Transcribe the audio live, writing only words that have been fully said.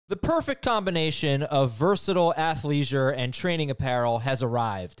The perfect combination of versatile athleisure and training apparel has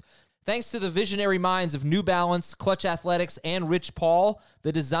arrived. Thanks to the visionary minds of New Balance, Clutch Athletics, and Rich Paul,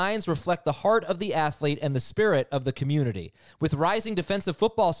 the designs reflect the heart of the athlete and the spirit of the community. With rising defensive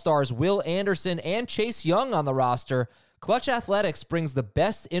football stars Will Anderson and Chase Young on the roster, Clutch Athletics brings the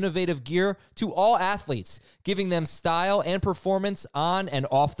best innovative gear to all athletes, giving them style and performance on and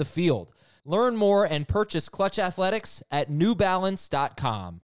off the field. Learn more and purchase Clutch Athletics at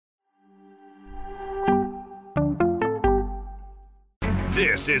newbalance.com.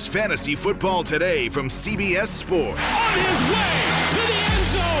 This is Fantasy Football Today from CBS Sports. On his way to the end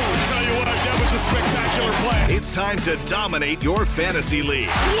zone. I'll tell you what, that was a spectacular play. It's time to dominate your fantasy league.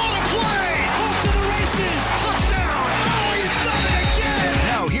 What a play! Off to the races. Touchdown. Oh, he's done it again.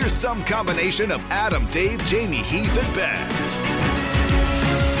 Now here's some combination of Adam, Dave, Jamie, Heath, and Ben.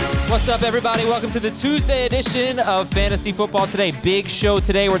 What's up, everybody? Welcome to the Tuesday edition of Fantasy Football Today. Big show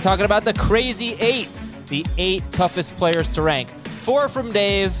today. We're talking about the Crazy Eight, the 8 toughest players to rank. 4 from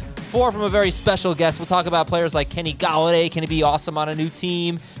Dave, 4 from a very special guest. We'll talk about players like Kenny Golladay. Can he be awesome on a new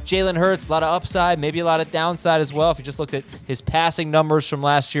team? Jalen Hurts, a lot of upside, maybe a lot of downside as well if you just looked at his passing numbers from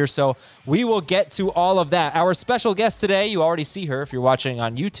last year. So we will get to all of that. Our special guest today, you already see her if you're watching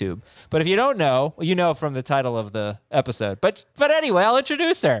on YouTube. But if you don't know, you know from the title of the episode. But anyway, I'll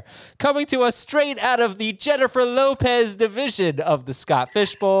introduce her. Coming to us straight out of the Jennifer Lopez division of the Scott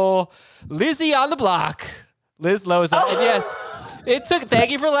Fish Bowl, Lizzie on the block, Liz Loza. Oh. And yes,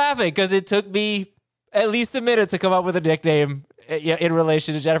 thank you for laughing, because it took me at least a minute to come up with a nickname in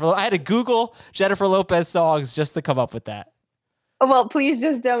relation to Jennifer. I had to Google Jennifer Lopez songs just to come up with that. Well, please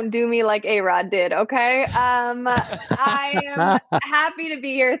just don't do me like A-Rod did, okay? I am happy to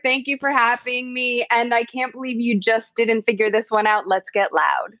be here. Thank you for having me. And I can't believe you just didn't figure this one out. Let's get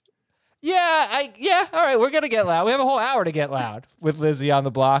loud. Yeah. All right, we're going to get loud. We have a whole hour to get loud with Lizzie on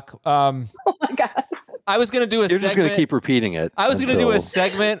the block. Oh, my God. I was going to do a segment. You're just going to keep repeating it. I was going to do a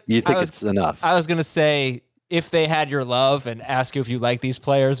segment. You think it's enough. I was going to say, if they had your love, and ask you if you like these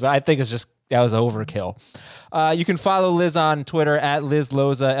players, but I think that was overkill. You can follow Liz on Twitter at Liz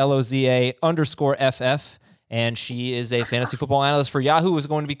Loza, LOZA_FF. And she is a fantasy football analyst for Yahoo, who is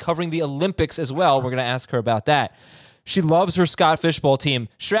going to be covering the Olympics as well. We're going to ask her about that. She loves her Scott Fish Bowl team.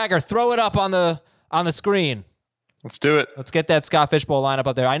 Schrager, throw it up on the screen. Let's do it. Let's get that Scott Fish Bowl lineup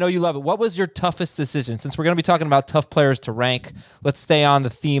up there. I know you love it. What was your toughest decision? Since we're going to be talking about tough players to rank, let's stay on the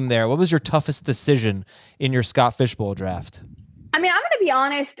theme there. What was your toughest decision in your Scott Fish Bowl draft? I mean, I'm going to be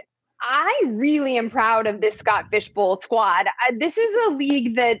honest. I really am proud of this Scott Fish Bowl squad. This is a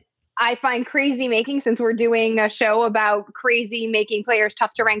league that I find crazy making, since we're doing a show about crazy making players,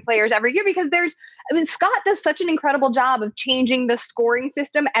 tough to rank players every year, because Scott does such an incredible job of changing the scoring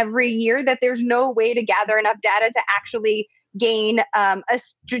system every year that there's no way to gather enough data to actually gain a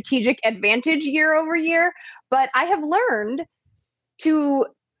strategic advantage year over year. But I have learned to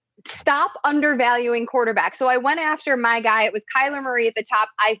stop undervaluing quarterbacks. So I went after my guy. It was Kyler Murray at the top.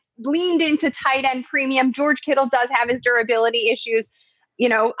 I leaned into tight end premium. George Kittle does have his durability issues. You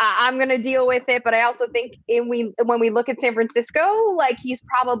know, I'm going to deal with it. But I also think when we look at San Francisco, like, he's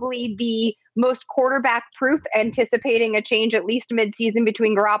probably the most quarterback proof, anticipating a change at least midseason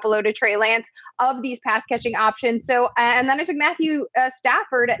between Garoppolo to Trey Lance of these pass catching options. So, and then I took Matthew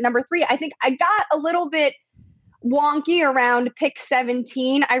Stafford at number 3. I think I got a little bit wonky around pick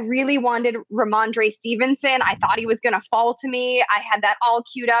 17. I really wanted Ramondre Stevenson. I thought he was going to fall to me. I had that all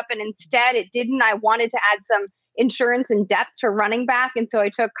queued up, and instead it didn't. I wanted to add some insurance and depth to running back, and so I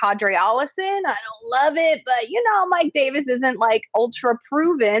took Kadri Allison. I don't love it, but Mike Davis isn't like ultra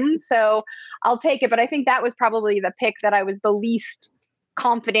proven, so I'll take it. But I think that was probably the pick that I was the least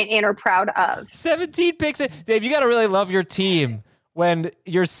confident in or proud of. 17 picks. Dave, you got to really love your team when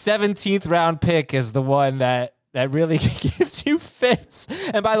your 17th round pick is the one that really gives you fits.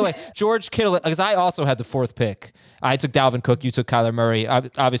 And by the way, George Kittle, because I also had the 4th pick. I took Dalvin Cook, you took Kyler Murray.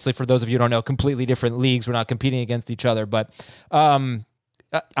 Obviously, for those of you who don't know, completely different leagues. We're not competing against each other, but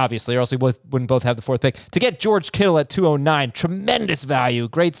obviously, or else we wouldn't both have the 4th pick. To get George Kittle at 209, tremendous value,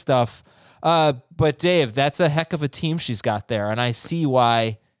 great stuff. But Dave, that's a heck of a team she's got there, and I see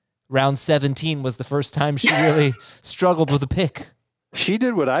why round 17 was the first time she really struggled with a pick. She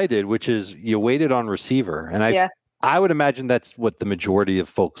did what I did, which is you waited on receiver. And I would imagine that's what the majority of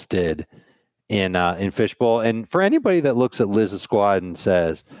folks did in Fishbowl. And for anybody that looks at Liz's squad and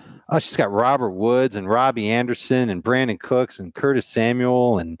says, oh, she's got Robert Woods and Robbie Anderson and Brandon Cooks and Curtis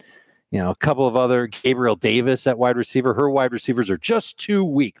Samuel and a couple of other, Gabriel Davis at wide receiver. Her wide receivers are just too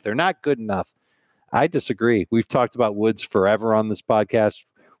weak. They're not good enough. I disagree. We've talked about Woods forever on this podcast.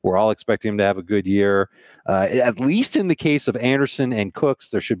 We're all expecting him to have a good year. At least in the case of Anderson and Cooks,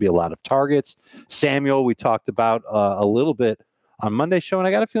 there should be a lot of targets. Samuel, we talked about a little bit on Monday's show, and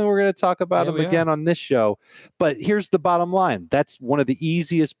I got a feeling we're going to talk about him again on this show. But here's the bottom line. That's one of the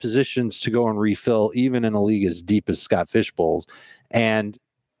easiest positions to go and refill, even in a league as deep as Scott Fishbowl's. And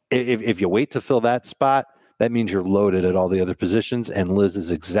if you wait to fill that spot, that means you're loaded at all the other positions, and Liz is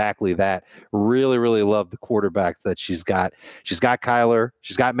exactly that. Really, really love the quarterbacks that she's got. She's got Kyler.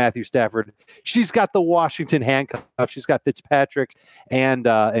 She's got Matthew Stafford. She's got the Washington handcuff. She's got Fitzpatrick and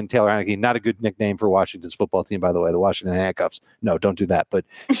Taylor Heineke. Not a good nickname for Washington's football team, by the way, the Washington Handcuffs. No, don't do that. But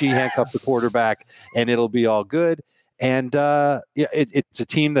she handcuffed the quarterback, and it'll be all good. And it's a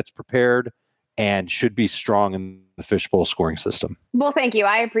team that's prepared and should be strong in the Fishbowl scoring system. Well, thank you.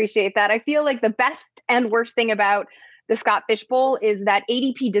 I appreciate that. I feel like the best and worst thing about the Scott Fishbowl is that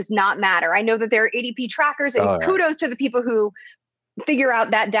ADP does not matter. I know that there are ADP trackers, and kudos to the people who figure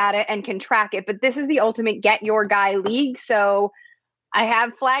out that data and can track it. But this is the ultimate get your guy league. So I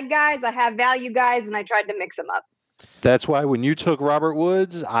have flag guys, I have value guys, and I tried to mix them up. That's why when you took Robert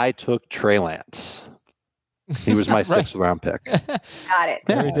Woods, I took Trey Lance. He was my sixth round pick. Got it.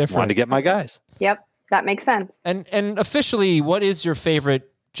 Yeah, very different. Wanted to get my guys. Yep, that makes sense. And officially, what is your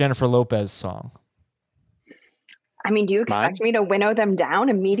favorite Jennifer Lopez song? I mean, do you expect me to winnow them down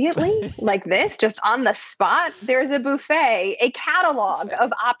immediately like this, just on the spot? There's a buffet, a catalog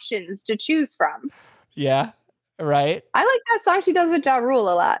of options to choose from. Yeah, right. I like that song she does with Ja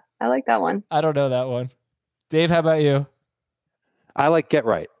Rule a lot. I like that one. I don't know that one. Dave, how about you? I like Get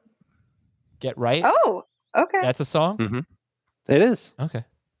Right. Get Right? Oh, okay. That's a song? Mm-hmm. It is. Okay.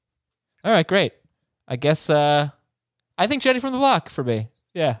 All right, great. I guess I think Jenny from the Block for me.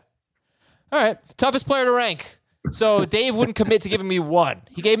 Yeah. All right. Toughest player to rank. So Dave wouldn't commit to giving me one.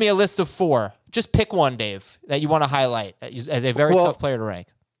 He gave me a list of 4. Just pick one, Dave, that you want to highlight as a very tough player to rank.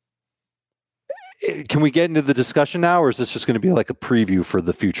 Can we get into the discussion now, or is this just going to be like a preview for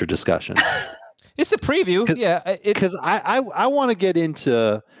the future discussion? It's a preview. Yeah. Because I want to get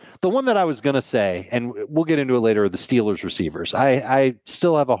into the one that I was going to say, and we'll get into it later, the Steelers receivers. I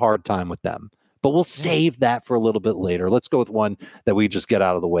still have a hard time with them, but we'll save that for a little bit later. Let's go with one that we just get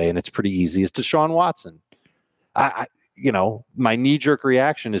out of the way, and it's pretty easy. It's Deshaun Watson. My knee-jerk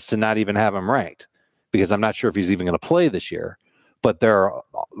reaction is to not even have him ranked because I'm not sure if he's even going to play this year. But there are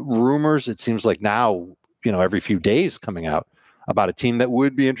rumors, it seems like now, every few days coming out about a team that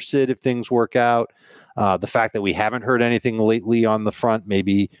would be interested if things work out. The fact that we haven't heard anything lately on the front,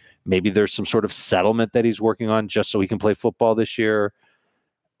 maybe there's some sort of settlement that he's working on just so he can play football this year.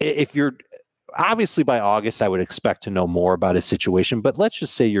 If you're obviously by August, I would expect to know more about his situation, but let's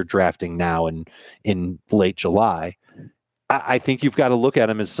just say you're drafting now in late July. I think you've got to look at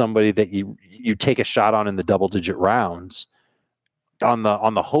him as somebody that you take a shot on in the double-digit rounds on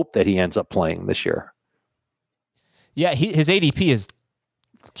the hope that he ends up playing this year. Yeah, his ADP is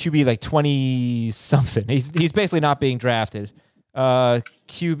QB like 20 something. He's basically not being drafted.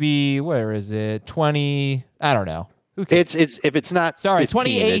 QB, where is it? 20. I don't know. It's if it's not. Sorry, 15,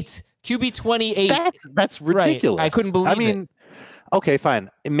 28. QB 28. That's ridiculous. Right. I couldn't believe it. Okay, fine.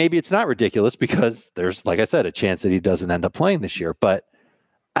 Maybe it's not ridiculous because there's, like I said, a chance that he doesn't end up playing this year. But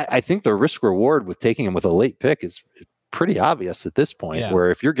I think the risk reward with taking him with a late pick is pretty obvious at this point. Yeah.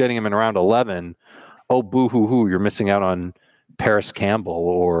 Where if you're getting him in round 11, oh boo hoo hoo, you're missing out on Paris Campbell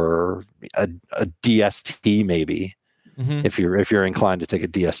or a DST maybe. Mm-hmm. If you're inclined to take a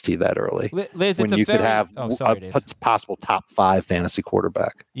DST that early, Liz, when you could have a possible top 5 fantasy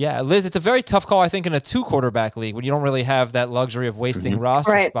quarterback. Yeah, Liz, it's a very tough call, I think, in a 2 quarterback league when you don't really have that luxury of wasting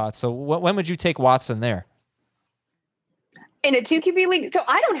roster spots. So when would you take Watson there? In a 2 QB league? So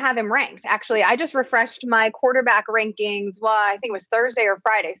I don't have him ranked, actually. I just refreshed my quarterback rankings, I think it was Thursday or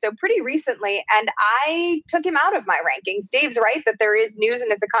Friday, so pretty recently, and I took him out of my rankings. Dave's right that there is news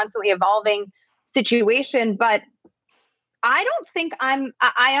and it's a constantly evolving situation, but I don't think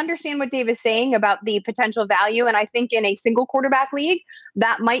I understand what Dave is saying about the potential value. And I think in a single quarterback league,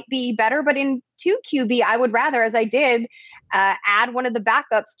 that might be better. But in 2 QB, I would rather, as I did, add one of the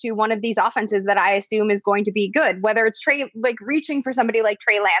backups to one of these offenses that I assume is going to be good, whether it's reaching for somebody like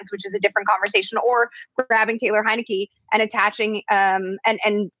Trey Lance, which is a different conversation, or grabbing Taylor Heineke and attaching and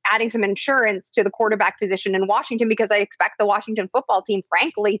adding some insurance to the quarterback position in Washington, because I expect the Washington football team,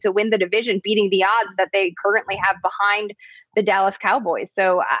 frankly, to win the division, beating the odds that they currently have behind the Dallas Cowboys.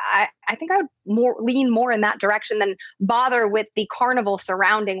 So I think I would lean more in that direction than bother with the carnival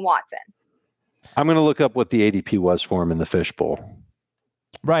surrounding Watson. I'm going to look up what the ADP was for him in the Fishbowl.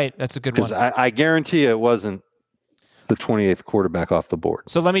 Right. That's a good one. Because I guarantee it wasn't the 28th quarterback off the board.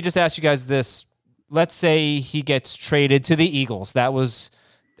 So let me just ask you guys this. Let's say he gets traded to the Eagles. That was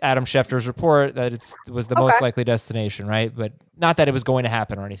Adam Schefter's report that it was the most likely destination, right? But not that it was going to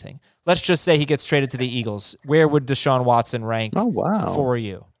happen or anything. Let's just say he gets traded to the Eagles. Where would Deshaun Watson rank for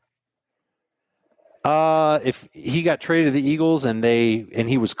you? If he got traded to the Eagles and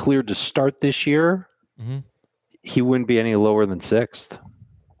he was cleared to start this year, he wouldn't be any lower than 6th.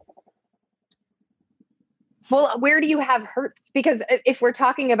 Well, where do you have Hurts? Because if we're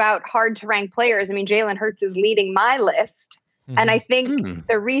talking about hard to rank players, I mean, Jalen Hurts is leading my list. And I think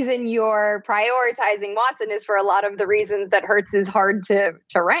the reason you're prioritizing Watson is for a lot of the reasons that Hurts is hard to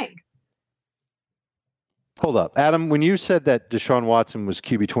rank. Hold up. Adam, when you said that Deshaun Watson was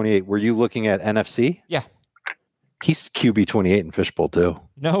QB 28, were you looking at NFC? Yeah. He's QB 28 in Fishbowl too.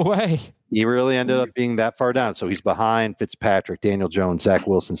 No way. He really ended up being that far down. So he's behind Fitzpatrick, Daniel Jones, Zach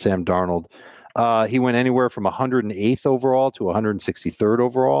Wilson, Sam Darnold. He went anywhere from 108th overall to 163rd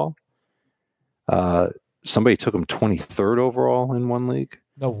overall. Somebody took him 23rd overall in one league.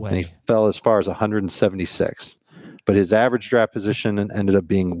 No way. And he fell as far as 176th. But his average draft position ended up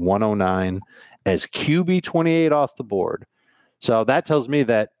being 109 as QB 28 off the board. So that tells me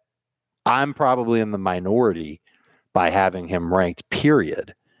that I'm probably in the minority by having him ranked,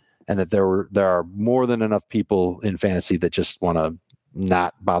 period. And that there are more than enough people in fantasy that just want to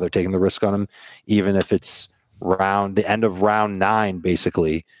not bother taking the risk on him, even if it's the end of round 9,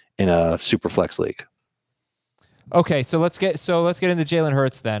 basically, in a super flex league. Okay, so let's get into Jalen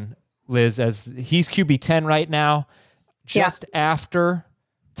Hurts then, Liz, as he's QB 10 right now, just after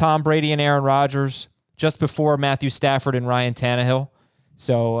Tom Brady and Aaron Rodgers, just before Matthew Stafford and Ryan Tannehill.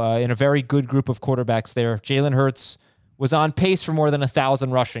 So in a very good group of quarterbacks there. Jalen Hurts was on pace for more than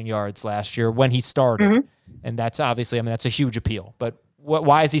 1,000 rushing yards last year when he started. And that's obviously, that's a huge appeal. But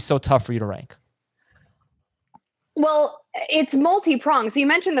why is he so tough for you to rank? Well, it's multi-pronged. So you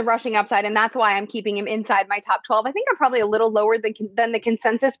mentioned the rushing upside, and that's why I'm keeping him inside my top 12. I think I'm probably a little lower than the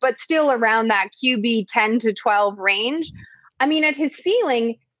consensus, but still around that QB 10 to 12 range. I mean, at his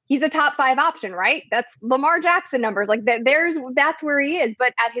ceiling, he's a top 5 option, right? That's Lamar Jackson numbers. Like that's where he is.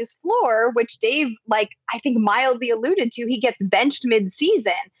 But at his floor, which Dave, I think mildly alluded to, he gets benched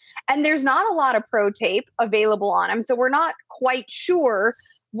mid-season. And there's not a lot of pro tape available on him. So we're not quite sure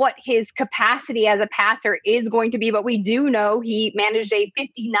what his capacity as a passer is going to be. But we do know he managed a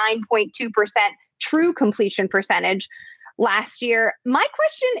 59.2% true completion percentage last year. My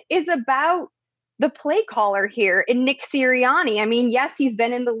question is about the play caller here in Nick Sirianni. I mean, yes, he's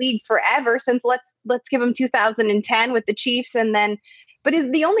been in the league forever since let's give him 2010 with the Chiefs, but is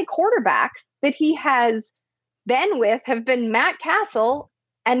the only quarterbacks that he has been with have been Matt Castle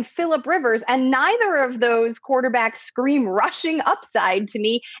and Phillip Rivers, and neither of those quarterbacks scream rushing upside to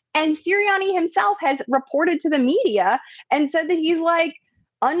me. And Sirianni himself has reported to the media and said that he's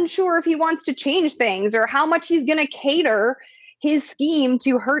unsure if he wants to change things or how much he's going to cater his scheme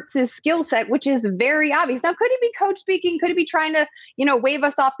to Hurts' skill set, which is very obvious. Now, could he be coach speaking? Could he be trying to, wave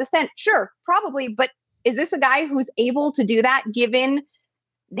us off the scent? Sure, probably. But is this a guy who's able to do that given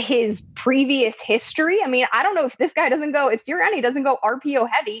his previous history? I mean, I don't know if if Sirianni doesn't go RPO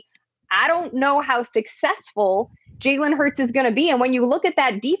heavy, I don't know how successful Jalen Hurts is going to be. And when you look at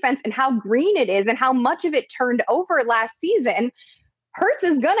that defense and how green it is and how much of it turned over last season, Hurts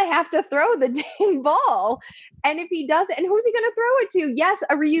is going to have to throw the dang ball. And if he doesn't, and who's he going to throw it to? Yes,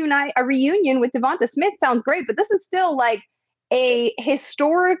 a reunion with Devonta Smith sounds great, but this is still a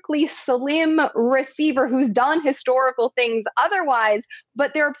historically slim receiver who's done historical things otherwise,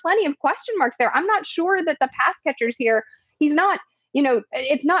 but there are plenty of question marks there. I'm not sure that the pass catchers here, he's not,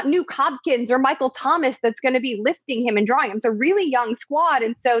 it's not Nuke Hopkins or Michael Thomas that's going to be lifting him and drawing him. It's a really young squad.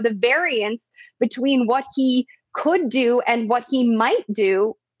 And so the variance between what he could do and what he might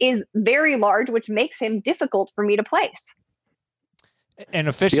do is very large, which makes him difficult for me to place. And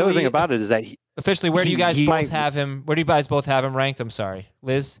officially, the other thing about it is that where do you guys both have him? Where do you guys both have him ranked? I'm sorry,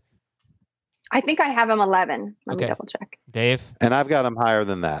 Liz. I think I have him 11. Let me double check. Dave, and I've got him higher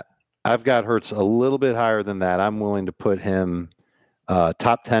than that. I've got Hurts a little bit higher than that. I'm willing to put him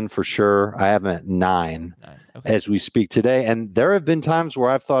top 10 for sure. I have him at 9 as we speak today. And there have been times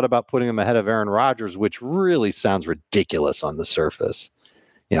where I've thought about putting him ahead of Aaron Rodgers, which really sounds ridiculous on the surface.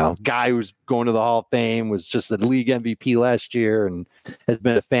 Guy who's going to the Hall of Fame, was just the league MVP last year and has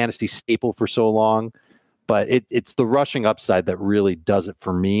been a fantasy staple for so long. But it's the rushing upside that really does it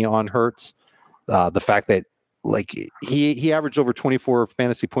for me on Hurts. The fact that he averaged over 24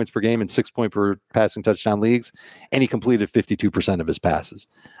 fantasy points per game and 6 point per passing touchdown leagues, and he completed 52% of his passes.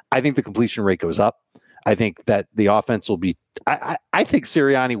 I think the completion rate goes up. I think that the offense will be, I think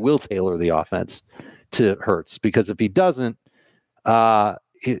Sirianni will tailor the offense to Hurts, because if he doesn't,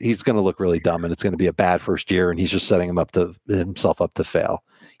 he's going to look really dumb, and it's going to be a bad first year, and he's just setting himself up to fail.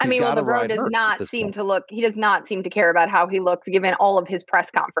 The bro does not seem to care about how he looks, given all of his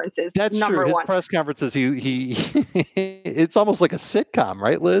press conferences. That's true. His press conferences, he it's almost like a sitcom,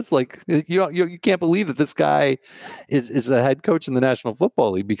 right, Liz? Like you can't believe that this guy is a head coach in the National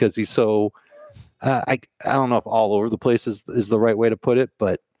Football League because he's so. I don't know if all over the place is the right way to put it,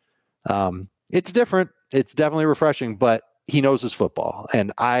 but it's different. It's definitely refreshing, but he knows his football,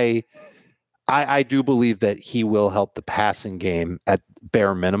 and I do believe that he will help the passing game at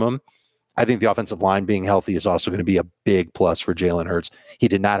bare minimum. I think the offensive line being healthy is also going to be a big plus for Jalen Hurts. He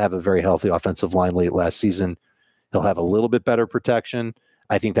did not have a very healthy offensive line late last season. He'll have a little bit better protection.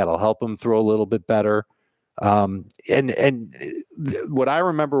 I think that'll help him throw a little bit better. What I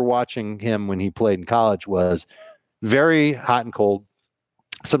remember watching him when he played in college was very hot and cold.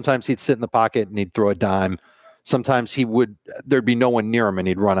 Sometimes he'd sit in the pocket and he'd throw a dime. Sometimes there'd be no one near him and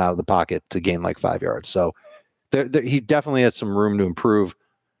he'd run out of the pocket to gain like 5 yards. So he definitely has some room to improve,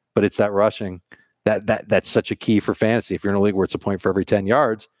 but it's that rushing that's such a key for fantasy. If you're in a league where it's a point for every 10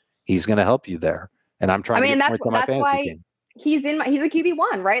 yards, he's going to help you there. And I'm trying to get points on my fantasy team. He's a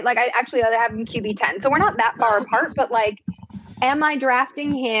QB1, right? Like I have him QB10. So we're not that far apart, but like, am I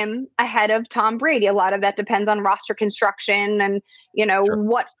drafting him ahead of Tom Brady? A lot of that depends on roster construction and, sure,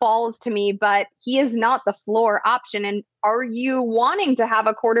 what falls to me, but he is not the floor option. And are you wanting to have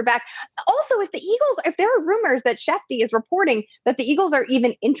a quarterback? Also, if there are rumors that Shefty is reporting that the Eagles are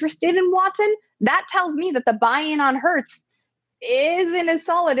even interested in Watson, that tells me that the buy-in on Hurts isn't as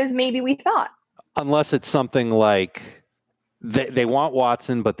solid as maybe we thought. Unless it's something like they want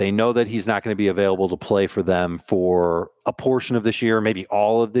Watson, but they know that he's not going to be available to play for them for a portion of this year, maybe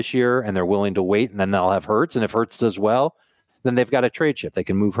all of this year, and they're willing to wait, and then they'll have Hurts. And if Hurts does well, then they've got a trade chip. They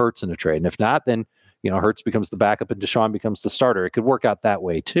can move Hurts in a trade. And if not, then Hurts becomes the backup and Deshaun becomes the starter. It could work out that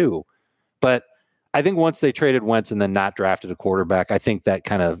way too. But I think once they traded Wentz and then not drafted a quarterback, I think that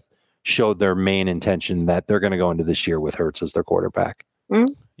kind of showed their main intention that they're going to go into this year with Hurts as their quarterback.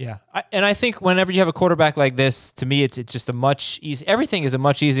 Mm-hmm. Yeah. I think whenever you have a quarterback like this, to me, it's just everything is a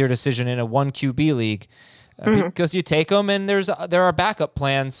much easier decision in a 1 QB league because you take them and there are backup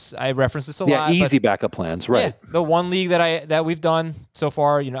plans. I reference this a lot. Yeah, easy backup plans, right? Yeah, the one league that we've done so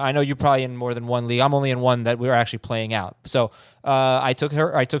far, I know you're probably in more than one league. I'm only in one that we're actually playing out. So I took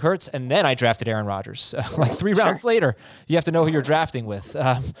Hurts and then I drafted Aaron Rodgers. Like 3 rounds later, you have to know who you're drafting with.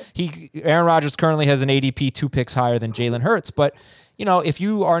 Aaron Rodgers currently has an ADP 2 picks higher than Jalen Hurts, but if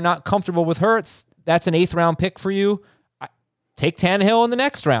you are not comfortable with Hurts, that's an 8th round pick for you. Take Tannehill in the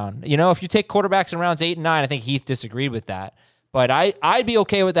next round. If you take quarterbacks in rounds 8 and 9, I think Heath disagreed with that. But I'd be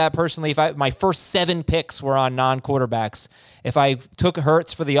okay with that personally if my first 7 picks were on non-quarterbacks. If I took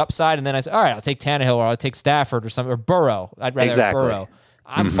Hurts for the upside and then I said, all right, I'll take Tannehill or I'll take Stafford or something, or Burrow. I'd rather have Burrow.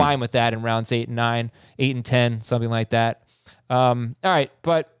 I'm fine with that in rounds 8 and 9, 8 and 10, something like that. All right,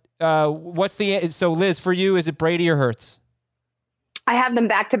 but so Liz, for you, is it Brady or Hurts? I have them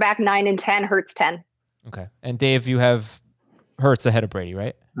back-to-back 9 and 10, Hurts 10. Okay. And Dave, you have Hurts ahead of Brady,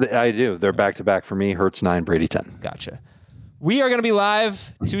 right? I do. They're back-to-back for me, Hurts 9, Brady 10. Gotcha. We are going to be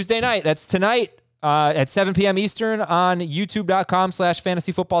live Tuesday night. That's tonight at 7 p.m. Eastern on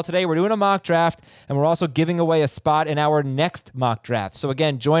youtube.com/fantasyfootball today. We're doing a mock draft, and we're also giving away a spot in our next mock draft. So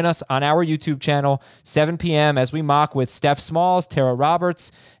again, join us on our YouTube channel, 7 p.m. as we mock with Steph Smalls, Tara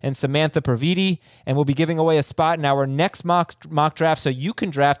Roberts, and Samantha Praviti, and we'll be giving away a spot in our next mock draft so you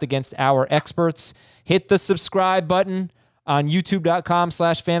can draft against our experts. Hit the subscribe button on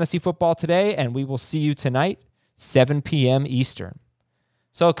youtube.com/fantasyfootball today, and we will see you tonight, 7 p.m. Eastern.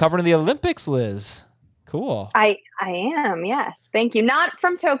 So covering the Olympics, Liz. Cool. I am, yes. Thank you. Not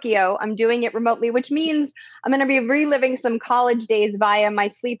from Tokyo. I'm doing it remotely, which means I'm going to be reliving some college days via my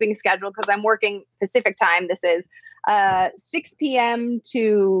sleeping schedule because I'm working Pacific time. This is 6 p.m.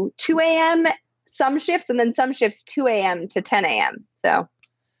 to 2 a.m. some shifts, and then some shifts 2 a.m. to 10 a.m. So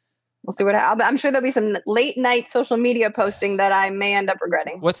we'll see what happens. I'm sure there'll be some late night social media posting that I may end up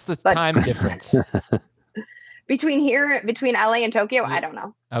regretting. What's the time difference? Between LA and Tokyo, I don't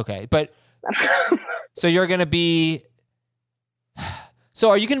know. Okay, but so you're going to be. So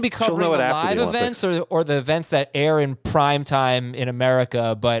are you going to be covering the live events or the events that air in prime time in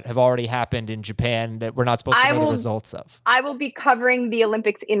America but have already happened in Japan that we're not supposed to know the results of? I will be covering the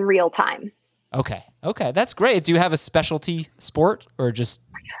Olympics in real time. Okay, that's great. Do you have a specialty sport or just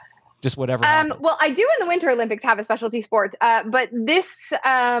whatever? Well, I do in the Winter Olympics have a specialty sport, but this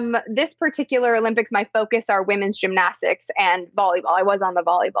particular Olympics, my focus are women's gymnastics and volleyball. I was on the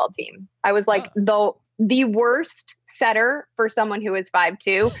volleyball team. I was like the worst setter for someone who is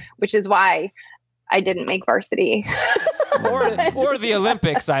 5'2", which is why I didn't make varsity. or the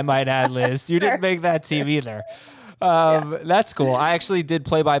Olympics, I might add, Liz. You didn't make that team either. That's cool. I actually did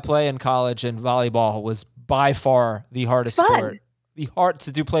play-by-play in college, and volleyball was by far the hardest sport. The hard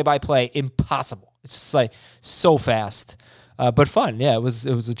to do play-by-play, impossible. It's just like so fast, but fun. Yeah, it was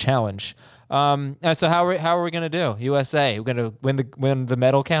a challenge. So how are we gonna do? USA, we're gonna win the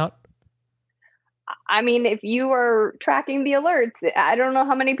medal count. I mean, if you were tracking the alerts, I don't know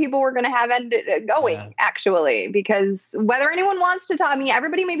how many people we're going to have going, actually, because whether anyone wants to talk, I mean,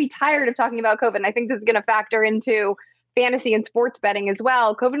 everybody may be tired of talking about COVID. And I think this is going to factor into fantasy and sports betting as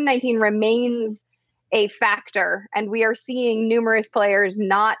well. COVID-19 remains a factor, and we are seeing numerous players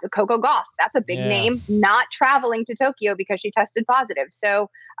not Coco Gauff. That's a big name, not traveling to Tokyo because she tested positive. So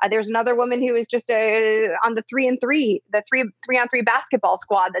there's another woman who is just on the 3-on-3 basketball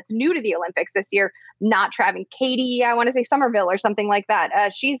squad that's new to the Olympics this year, not traveling. Katie, I want to say Somerville or something like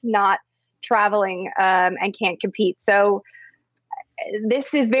that. She's not traveling and can't compete. So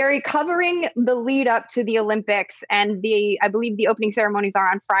this is very covering the lead up to the Olympics, and I believe the opening ceremonies are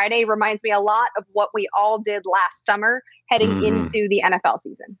on Friday. Reminds me a lot of what we all did last summer heading into the NFL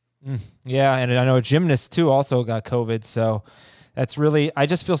season. Yeah. And I know a gymnast too also got COVID. So that's really, I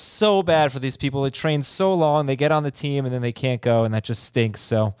just feel so bad for these people. They train so long, they get on the team and then they can't go, and that just stinks.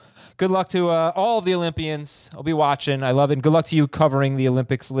 So good luck to all of the Olympians. I'll be watching. I love it. And good luck to you covering the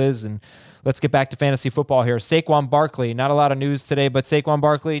Olympics, Liz. And let's get back to fantasy football here. Saquon Barkley, not a lot of news today, but Saquon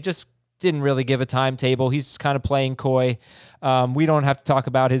Barkley just didn't really give a timetable. He's just kind of playing coy. We don't have to talk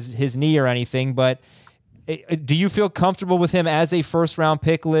about his knee or anything, but do you feel comfortable with him as a first-round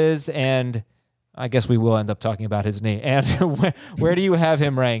pick, Liz? And I guess we will end up talking about his knee. And where do you have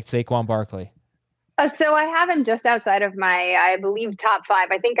him ranked, Saquon Barkley? So I have him just outside of my, I believe, top 5.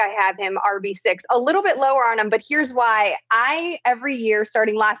 I think I have him RB6, a little bit lower on him, but here's why. I, every year,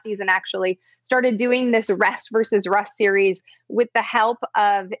 starting last season, actually, started doing this rest versus rust series with the help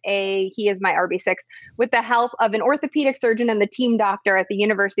of he is my RB6, with the help of an orthopedic surgeon and the team doctor at the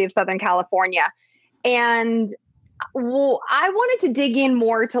University of Southern California. And I wanted to dig in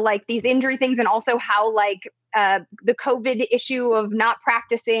more to like these injury things, and also how like the COVID issue of not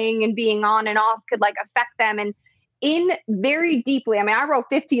practicing and being on and off could like affect them. And in very deeply, I mean, I wrote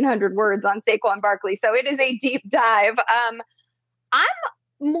 1,500 words on Saquon Barkley, so it is a deep dive. I'm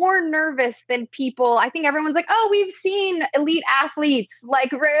more nervous than people. I think everyone's like, oh, we've seen elite athletes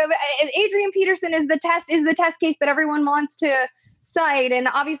like Adrian Peterson is the test case that everyone wants to cite. And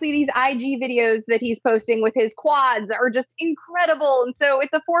obviously these IG videos that he's posting with his quads are just incredible. And so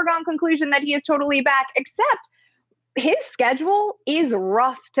it's a foregone conclusion that he is totally back, except his schedule is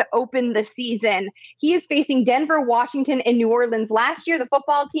rough to open the season. He is facing Denver, Washington, and New Orleans. Last year, the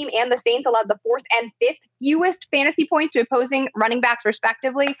football team and the Saints allowed the 4th and 5th fewest fantasy points to opposing running backs,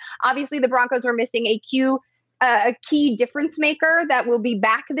 respectively. Obviously, the Broncos were missing a key difference maker that will be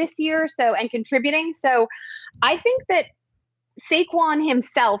back this year, and contributing. So I think that Saquon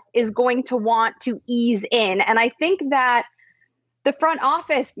himself is going to want to ease in. And I think that the front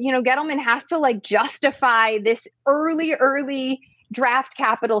office, Gettleman has to like justify this early draft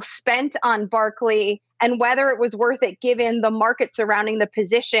capital spent on Barkley and whether it was worth it given the market surrounding the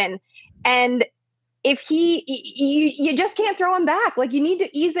position. And if you just can't throw him back. Like, you need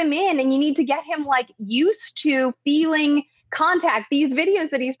to ease him in, and you need to get him like used to feeling contact. These videos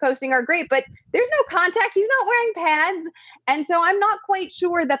that he's posting are great, but there's no contact. He's not wearing pads. And so I'm not quite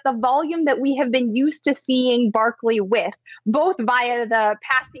sure that the volume that we have been used to seeing Barkley with, both via the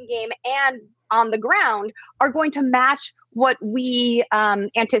passing game and on the ground, are going to match what we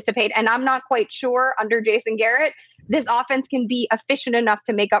anticipate. And I'm not quite sure under Jason Garrett, this offense can be efficient enough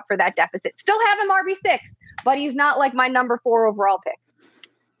to make up for that deficit. Still have him RB6, but he's not like my number 4 overall pick.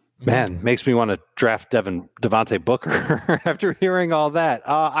 Man, makes me want to draft Devontae Booker after hearing all that.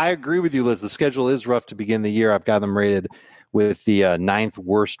 I agree with you, Liz. The schedule is rough to begin the year. I've got them rated with the 9th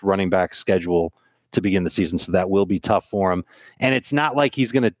worst running back schedule to begin the season, so that will be tough for him. And it's not like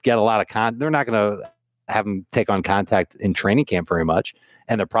he's going to get a lot of they're not going to have him take on contact in training camp very much,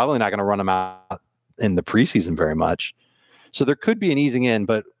 and they're probably not going to run him out in the preseason very much. So there could be an easing in,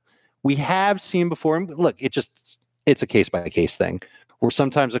 but we have seen before. Look, it's a case-by-case thing, where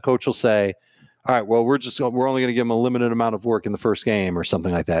sometimes a coach will say, all right, well, we're only going to give them a limited amount of work in the first game or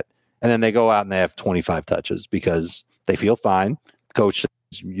something like that. And then they go out and they have 25 touches because they feel fine. Coach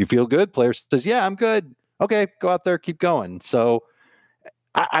says, you feel good? Player says, yeah, I'm good. Okay, go out there, keep going. So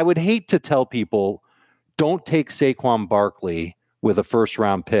I would hate to tell people, don't take Saquon Barkley with a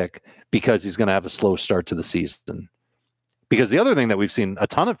first-round pick because he's going to have a slow start to the season. Because the other thing that we've seen a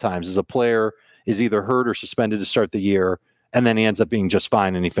ton of times is a player is either hurt or suspended to start the year, and then he ends up being just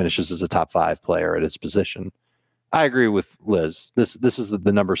fine and he finishes as a top 5 player at his position. I agree with Liz. This is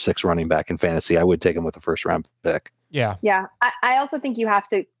the number 6 running back in fantasy. I would take him with a first round pick. Yeah. Yeah. I also think you have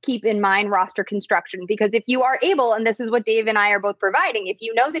to keep in mind roster construction, because if you are able, and this is what Dave and I are both providing, if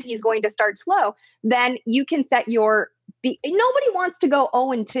you know that he's going to start slow, then you can set nobody wants to go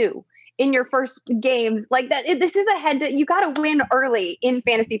 0-2 in your first games like that. This is you got to win early in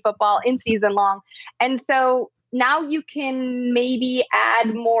fantasy football in season long. And so now you can maybe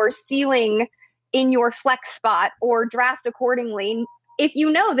add more ceiling in your flex spot or draft accordingly. If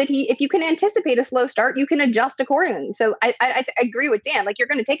you know that if you can anticipate a slow start, you can adjust accordingly. So I agree with Dan. Like, you're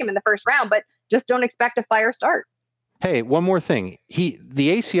going to take him in the first round, but just don't expect a fire start. Hey, one more thing.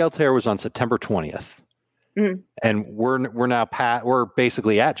 The ACL tear was on September 20th. Mm-hmm. And we're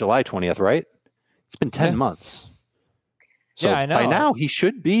basically at July 20th, right? It's been 10 months. So yeah, I know. By now he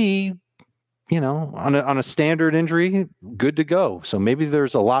should be, on a standard injury, good to go. So maybe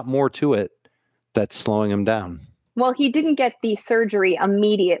there's a lot more to it that's slowing him down. Well, he didn't get the surgery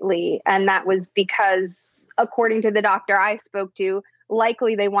immediately, and that was because, according to the doctor I spoke to,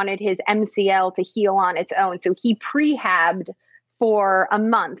 likely they wanted his MCL to heal on its own. So he prehabbed for a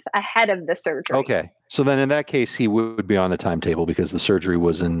month ahead of the surgery. Okay. So then in that case, he would be on the timetable because the surgery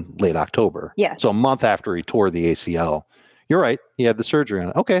was in late October. Yeah. So a month after he tore the ACL. You're right. He had the surgery on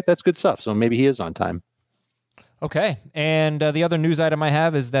it. Okay, that's good stuff. So maybe he is on time. Okay. And the other news item I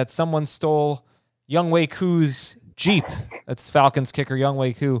have is that someone stole Younghoe Koo's Jeep. That's Falcons kicker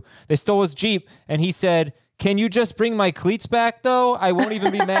Younghoe Koo. They stole his Jeep, and he said, "Can you just bring my cleats back, though? I won't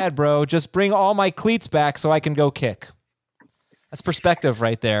even be mad, bro. Just bring all my cleats back so I can go kick." That's perspective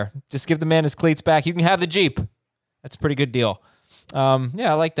right there. Just give the man his cleats back. You can have the Jeep. That's a pretty good deal.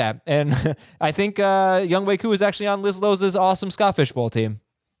 Yeah, I like that. And I think Younghoe Koo is actually on Liz Loza's awesome Scott Fishbowl team.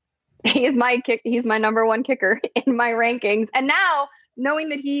 He's my number one kicker in my rankings. And now, knowing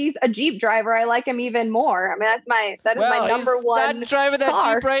that he's a Jeep driver, I like him even more. I mean, that is my number one. Not driving that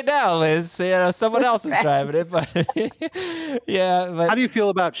car. Jeep right now, Liz. Someone else is driving it. But yeah. But how do you feel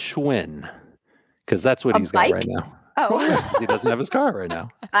about Schwinn? Because that's what he's got right now. Oh, he doesn't have his car right now.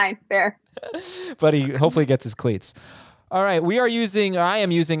 Fine, fair. But he hopefully gets his cleats. All right, I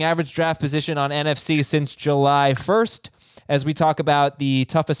am using average draft position on NFC since July 1st. As we talk about the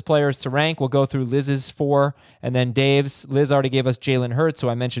toughest players to rank, we'll go through Liz's 4 and then Dave's. Liz already gave us Jalen Hurts, so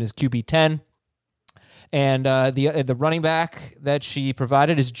I mentioned his QB 10. And the running back that she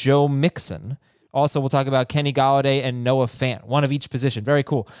provided is Joe Mixon. Also, we'll talk about Kenny Golladay and Noah Fant, one of each position. Very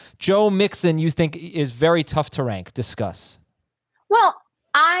cool. Joe Mixon, you think is very tough to rank. Discuss. Well,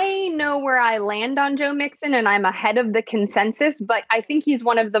 I know where I land on Joe Mixon, and I'm ahead of the consensus, but I think he's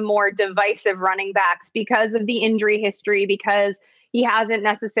one of the more divisive running backs because of the injury history, because he hasn't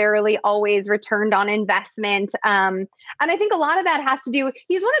necessarily always returned on investment. And I think a lot of that has to do,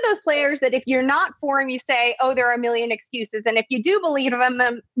 he's one of those players that if you're not for him, you say, oh, there are a million excuses. And if you do believe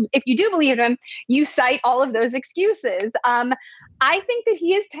him, you cite all of those excuses. I think that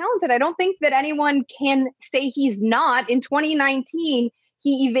he is talented. I don't think that anyone can say he's not. In 2019,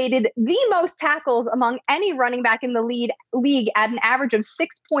 he evaded the most tackles among any running back in the league at an average of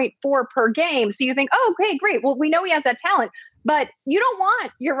 6.4 per game. So you think, oh, okay, great. Well, we know he has that talent. But you don't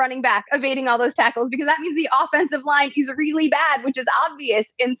want your running back evading all those tackles, because that means the offensive line is really bad, which is obvious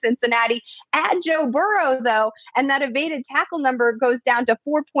in Cincinnati. Add Joe Burrow, though, and that evaded tackle number goes down to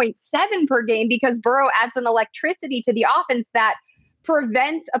 4.7 per game, because Burrow adds an electricity to the offense that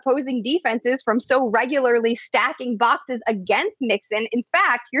prevents opposing defenses from so regularly stacking boxes against Mixon. In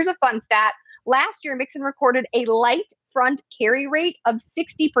fact, here's a fun stat. Last year, Mixon recorded a light front carry rate of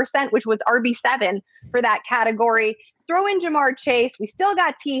 60%, which was RB7 for that category. Throw in Jamar Chase. We still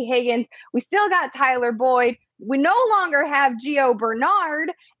got T. Higgins. We still got Tyler Boyd. We no longer have Gio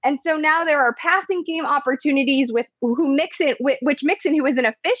Bernard. And so now there are passing game opportunities which Mixon, who is an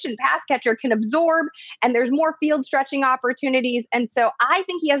efficient pass catcher, can absorb. And there's more field stretching opportunities. And so I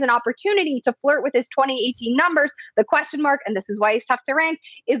think he has an opportunity to flirt with his 2018 numbers. The question mark, and this is why he's tough to rank,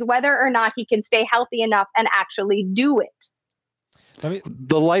 is whether or not he can stay healthy enough and actually do it.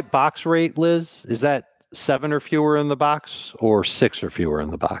 The light box rate, Liz, is that 7 or fewer in the box or 6 or fewer in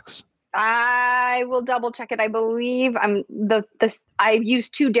the box? I will double check it. I believe I've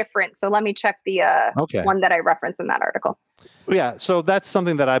used 2 different. So let me check the one that I referenced in that article. Yeah. So that's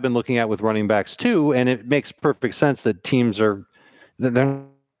something that I've been looking at with running backs too. And it makes perfect sense that teams they're going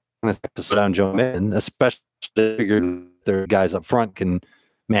to sit down Joe Mixon, especially figure their guys up front can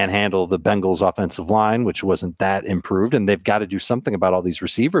manhandle the Bengals offensive line, which wasn't that improved. And they've got to do something about all these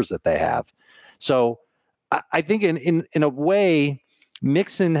receivers that they have. So I think in a way,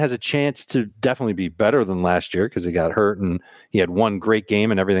 Mixon has a chance to definitely be better than last year because he got hurt and he had one great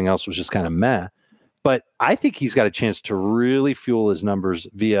game and everything else was just kind of meh. But I think he's got a chance to really fuel his numbers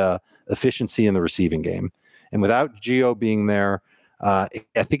via efficiency in the receiving game. And without Gio being there, I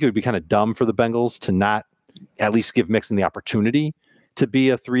think it would be kind of dumb for the Bengals to not at least give Mixon the opportunity to be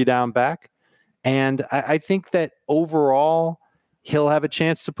a 3-down back. And I think that overall, he'll have a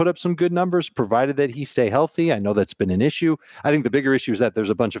chance to put up some good numbers, provided that he stay healthy. I know that's been an issue. I think the bigger issue is that there's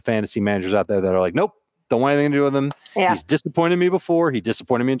a bunch of fantasy managers out there that are like, nope, don't want anything to do with him. Yeah. He's disappointed me before. He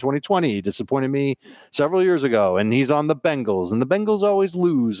disappointed me in 2020. He disappointed me several years ago. And he's on the Bengals. And the Bengals always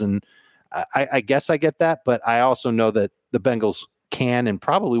lose. And I guess I get that. But I also know that the Bengals can and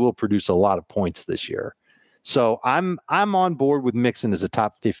probably will produce a lot of points this year. So I'm on board with Mixon as a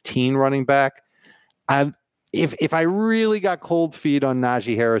top 15 running back. If I really got cold feet on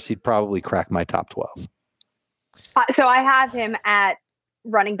Najee Harris, he'd probably crack my top 12. So I have him at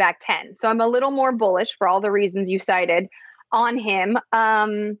running back 10. So I'm a little more bullish for all the reasons you cited on him.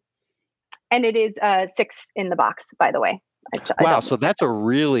 And it is 6 in the box, by the way. Wow. So that's a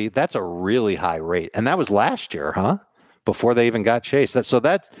really high rate. And that was last year, huh? Before they even got Chase.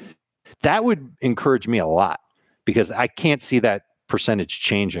 That would encourage me a lot, because I can't see that percentage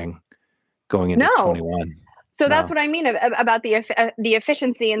changing going into 21. So that's what I mean about the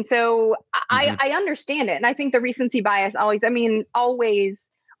efficiency. And so I understand it. And I think the recency bias always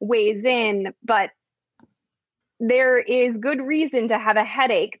weighs in, but there is good reason to have a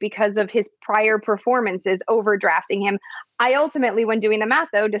headache because of his prior performances overdrafting him. I ultimately, when doing the math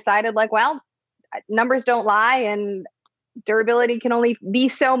though, decided numbers don't lie and durability can only be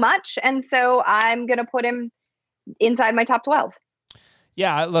so much. And so I'm going to put him inside my top 12.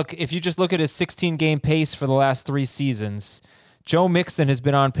 Yeah, look, if you just look at his 16-game pace for the last 3 seasons, Joe Mixon has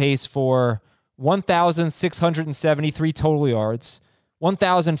been on pace for 1,673 total yards,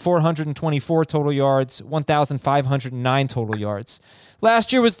 1,424 total yards, 1,509 total yards.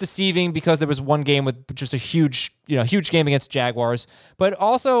 Last year was deceiving because there was one game with just a huge game against Jaguars. But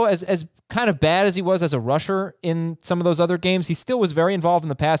also, as kind of bad as he was as a rusher in some of those other games, he still was very involved in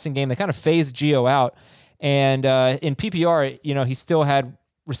the passing game. They kind of phased Gio out. And in PPR, he still had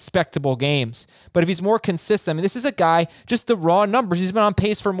respectable games. But if he's more consistent, this is a guy, just the raw numbers, he's been on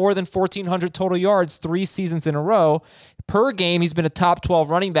pace for more than 1,400 total yards 3 seasons in a row. Per game, he's been a top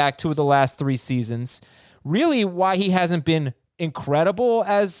 12 running back 2 of the last 3 seasons. Really, why he hasn't been incredible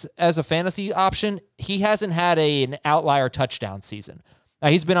as a fantasy option, he hasn't had an outlier touchdown season. Now,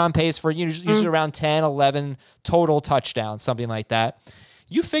 he's been on pace for usually around 10, 11 total touchdowns, something like that.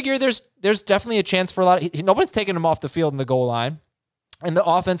 You figure there's definitely a chance for nobody's taking him off the field in the goal line, and the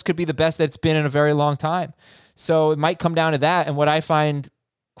offense could be the best that it's been in a very long time. So it might come down to that. And what I find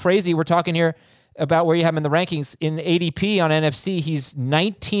crazy, we're talking here about where you have him in the rankings. In ADP on NFC, he's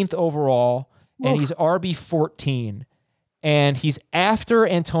 19th overall, and he's RB 14, and he's after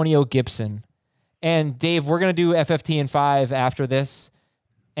Antonio Gibson. And Dave, we're going to do FFT in 5 after this,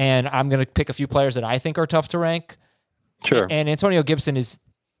 and I'm going to pick a few players that I think are tough to rank. Sure. And Antonio Gibson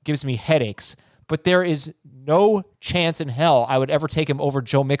gives me headaches, but there is no chance in hell I would ever take him over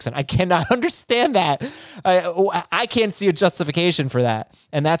Joe Mixon. I cannot understand that. I can't see a justification for that.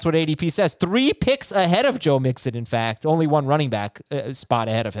 And that's what ADP says. 3 picks ahead of Joe Mixon, in fact. Only 1 running back spot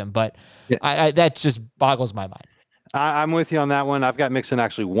ahead of him. But that just boggles my mind. I'm with you on that one. I've got Mixon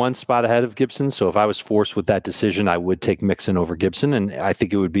actually 1 spot ahead of Gibson. So if I was forced with that decision, I would take Mixon over Gibson. And I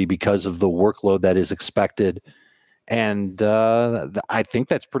think it would be because of the workload that is expected. And I think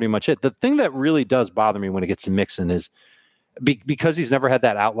that's pretty much it. The thing that really does bother me when it gets to Mixon is because he's never had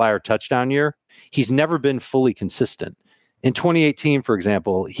that outlier touchdown year, he's never been fully consistent. In 2018, for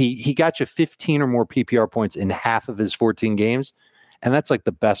example, he got you 15 or more PPR points in half of his 14 games. And that's like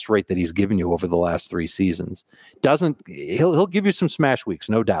the best rate that he's given you over the last 3 seasons. He'll give you some smash weeks,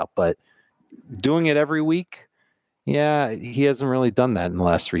 no doubt, but doing it every week, yeah, he hasn't really done that in the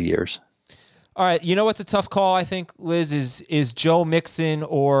last 3 years. All right, you know what's a tough call, I think, Liz, is Joe Mixon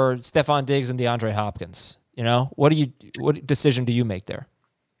or Stephon Diggs and DeAndre Hopkins. What decision do you make there?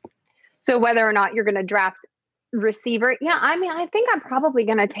 So whether or not you're going to draft receiver, I think I'm probably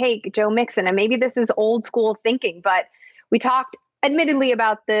going to take Joe Mixon, and maybe this is old school thinking, but we talked admittedly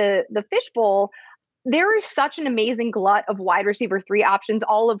about the fishbowl. There is such an amazing glut of wide receiver 3 options,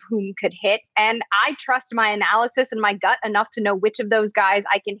 all of whom could hit. And I trust my analysis and my gut enough to know which of those guys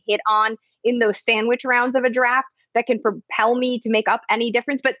I can hit on in those sandwich rounds of a draft that can propel me to make up any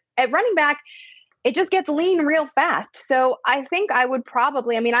difference. But at running back, it just gets lean real fast. So I think I would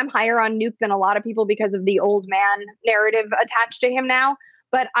probably, I'm higher on Nuke than a lot of people because of the old man narrative attached to him now.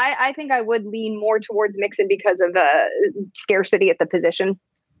 But I think I would lean more towards Mixon because of scarcity at the position.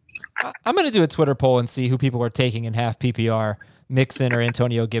 I'm going to do a Twitter poll and see who people are taking in half PPR Mixon or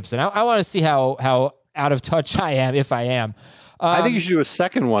Antonio Gibson. I want to see how out of touch I am, if I am. I think you should do a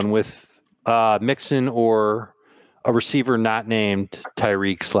second one with Mixon or a receiver not named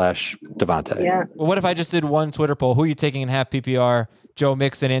Tyreek / Devontae. Yeah. Well, what if I just did one Twitter poll? Who are you taking in half PPR? Joe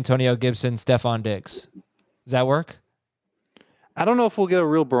Mixon, Antonio Gibson, Stephon Diggs. Does that work? I don't know if we'll get a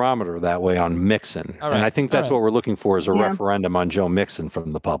real barometer that way on Mixon. All right. And I think that's what we're looking for is a Yeah. referendum on Joe Mixon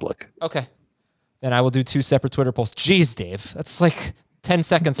from the public. Okay. Then I will do 2 separate Twitter polls. Jeez, Dave. That's like 10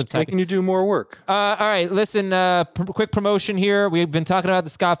 seconds of typing. Making you do more work. All right, listen, quick promotion here. We've been talking about the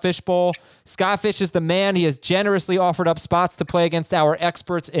Scott Fish Bowl. Scott Fish is the man. He has generously offered up spots to play against our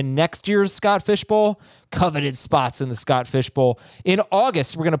experts in next year's Scott Fish Bowl. Coveted spots in the Scott Fish Bowl. In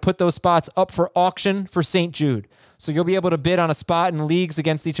August, we're going to put those spots up for auction for St. Jude. So you'll be able to bid on a spot in leagues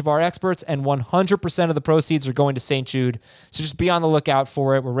against each of our experts, and 100% of the proceeds are going to St. Jude. So just be on the lookout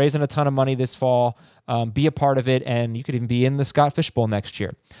for it. We're raising a ton of money this fall. Be a part of it, and you could even be in the Scott Fish Bowl next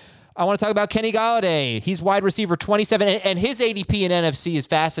year. I want to talk about Kenny Golladay. He's wide receiver 27, and his ADP in NFC is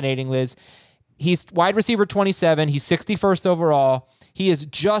fascinating, Liz. He's wide receiver 27. He's 61st overall. He is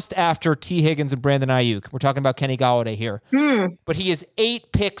just after T. Higgins and Brandon Ayuk. We're talking about Kenny Golladay here. But he is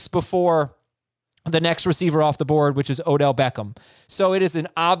 8 picks before the next receiver off the board, which is Odell Beckham. So it is an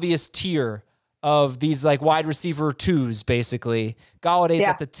obvious tier of these like wide receiver 2s, basically. Galladay's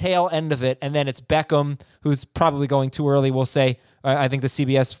at the tail end of it, and then it's Beckham, who's probably going too early, we'll say. I think the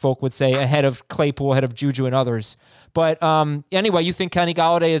CBS folk would say ahead of Claypool, ahead of Juju and others. But anyway, you think Kenny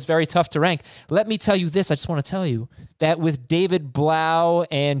Golladay is very tough to rank. Let me tell you this. I just want to tell you that with David Blau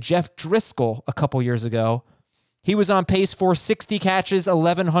and Jeff Driscoll a couple years ago, he was on pace for 60 catches,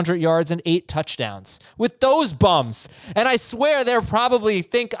 1,100 yards, and 8 touchdowns with those bums. And I swear they're probably,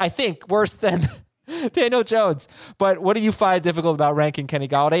 I think, worse than Daniel Jones. But what do you find difficult about ranking Kenny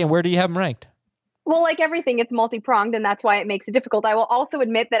Golladay, and where do you have him ranked? Well, like everything, it's multi-pronged, and that's why it makes it difficult. I will also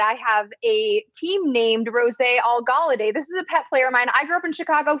admit that I have a team named Rose All Golladay. This is a pet player of mine. I grew up in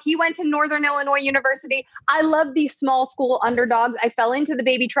Chicago. He went to Northern Illinois University. I love these small school underdogs. I fell into the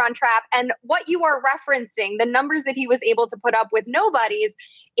Babytron trap. And what you are referencing, the numbers that he was able to put up with nobodies,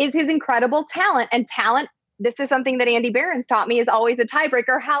 is his incredible talent. And talent, this is something that Andy Behrens taught me, is always a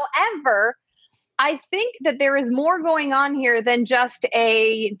tiebreaker. However, I think that there is more going on here than just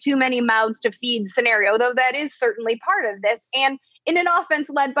a too many mouths to feed scenario, though that is certainly part of this. And in an offense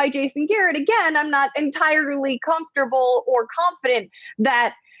led by Jason Garrett, again, I'm not entirely comfortable or confident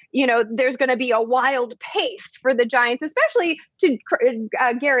that, there's going to be a wild pace for the Giants, especially to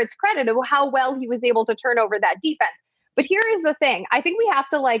Garrett's credit of how well he was able to turn over that defense. But here is the thing. I think we have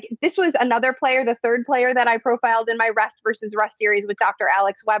to this was another player, the third player that I profiled in my rest versus rust series with Dr.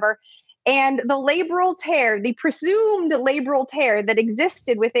 Alex Weber. And the labral tear, the presumed labral tear that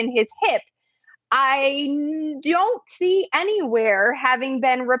existed within his hip, I don't see anywhere having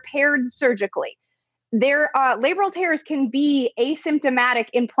been repaired surgically. Labral tears can be asymptomatic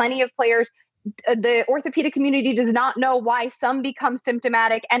in plenty of players. The orthopedic community does not know why some become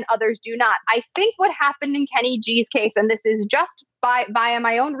symptomatic and others do not. I think what happened in Kenny G's case, and this is just via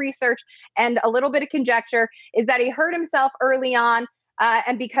my own research and a little bit of conjecture, is that he hurt himself early on.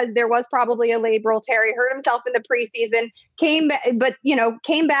 And because there was probably a labral tear, he hurt himself in the preseason,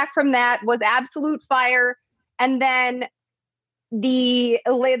 came back from that, was absolute fire. And then the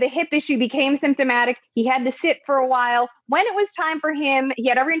hip issue became symptomatic. He had to sit for a while. When it was time for him, he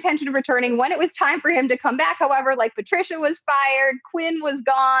had every intention of returning. When it was time for him to come back, however, Patricia was fired, Quinn was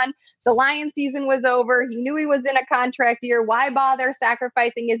gone, the Lions season was over. He knew he was in a contract year. Why bother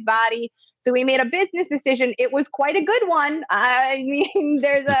sacrificing his body? So we made a business decision. It was quite a good one. I mean,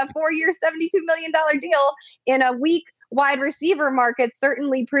 there's a 4-year, $72 million deal in a weak wide receiver market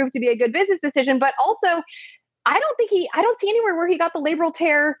certainly proved to be a good business decision. But also, I don't see anywhere where he got the labral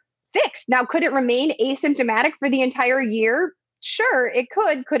tear fixed. Now, could it remain asymptomatic for the entire year? Sure, it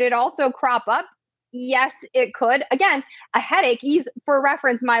could. Could it also crop up? Yes, it could. Again, a headache. He's, for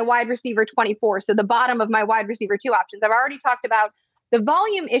reference, my wide receiver 24. So the bottom of my wide receiver 2 options. I've already talked about the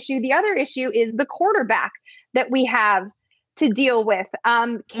volume issue. The other issue is the quarterback that we have to deal with.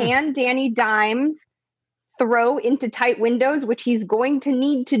 Can Danny Dimes throw into tight windows, which he's going to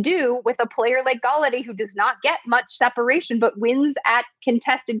need to do with a player like Golladay, who does not get much separation, but wins at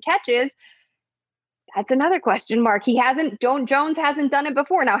contested catches? That's another question mark. Jones hasn't done it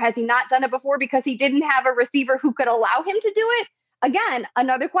before. Now, has he not done it before because he didn't have a receiver who could allow him to do it? Again,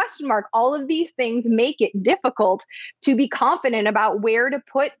 another question mark. All of these things make it difficult to be confident about where to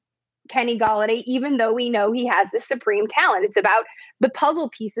put Kenny Golladay, even though we know he has this supreme talent. It's about the puzzle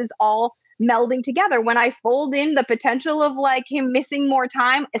pieces all melding together. When I fold in the potential of like him missing more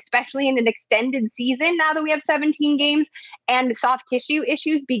time, especially in an extended season, now that we have 17 games and soft tissue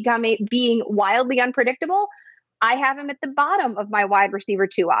issues being wildly unpredictable, I have him at the bottom of my wide receiver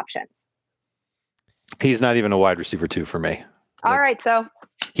 2 options. He's not even a wide receiver 2 for me. All right, so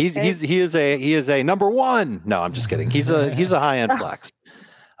he is a number 1. No, I'm just kidding. He's a high end flex.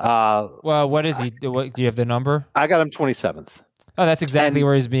 Well, what is he? Do you have the number? I got him 27th. Oh, that's exactly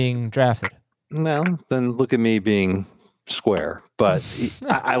where he's being drafted. Well, then look at me being square. But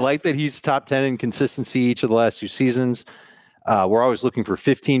I like that he's top 10 in consistency each of the last 2 seasons. We're always looking for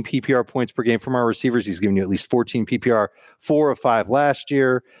 15 PPR points per game from our receivers. He's given you at least 14 PPR, 4 of 5 last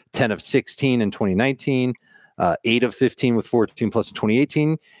year, 10 of 16 in 2019, 8 of 15 with 14 plus in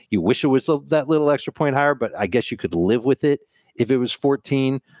 2018. You wish it was that little extra point higher, but I guess you could live with it if it was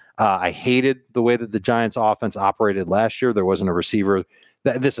 14. I hated the way that the Giants offense operated last year. There wasn't a receiver.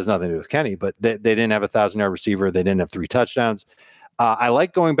 This has nothing to do with Kenny, but they didn't have a 1,000-yard receiver. They didn't have 3 touchdowns. I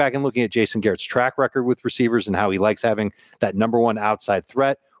like going back and looking at Jason Garrett's track record with receivers and how he likes having that number 1 outside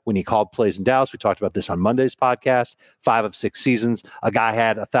threat. When he called plays in Dallas, we talked about this on Monday's podcast. 5 of 6 seasons, a guy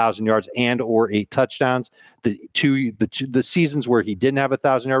had 1,000 yards and or 8 touchdowns. The seasons where he didn't have a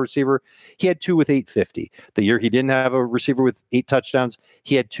 1,000-yard receiver, he had 2 with 850. The year he didn't have a receiver with 8 touchdowns,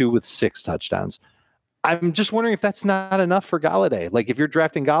 he had 2 with 6 touchdowns. I'm just wondering if that's not enough for Golladay. Like if you're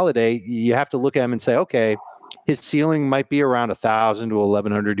drafting Golladay, you have to look at him and say, okay, his ceiling might be around 1,000 to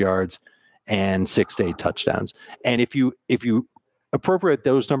 1,100 yards and 6 to 8 touchdowns. And if you appropriate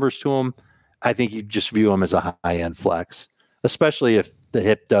those numbers to him, I think you just view him as a high-end flex, especially if the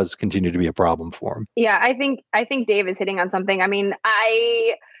hip does continue to be a problem for him. Yeah, I think Dave is hitting on something. I mean,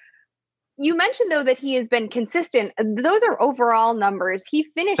 you mentioned though that he has been consistent. Those are overall numbers. He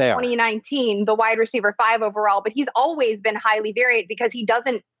finished 2019 the wide receiver 5 overall, but he's always been highly varied because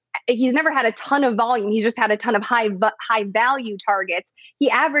he's never had a ton of volume. He's just had a ton of high value targets. He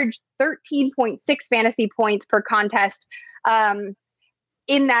averaged 13.6 fantasy points per contest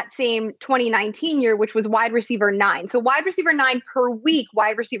in that same 2019 year, which was wide receiver 9. So wide receiver 9 per week,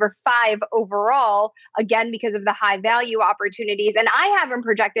 wide receiver 5 overall, again, because of the high value opportunities. And I have him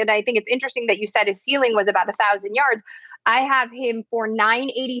projected. I think it's interesting that you said his ceiling was about 1,000 yards. I have him for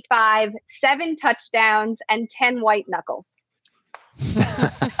 985, 7 touchdowns, and 10 white knuckles.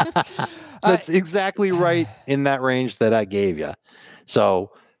 That's exactly right in that range that I gave you.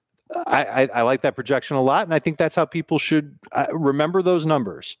 So I like that projection a lot, and I think that's how people should remember those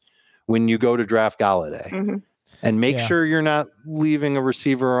numbers when you go to draft Golladay, and make sure you're not leaving a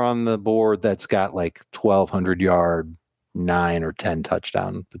receiver on the board that's got like 1,200 yard, 9 or 10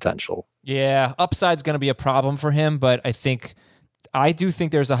 touchdown potential. Yeah, upside's going to be a problem for him, but I do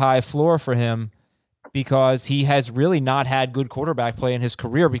think there's a high floor for him because he has really not had good quarterback play in his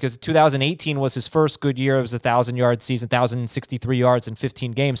career, because 2018 was his first good year. It was 1,000-yard season, 1,063 yards in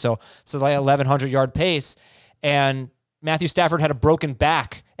 15 games. So like 1,100-yard pace. And Matthew Stafford had a broken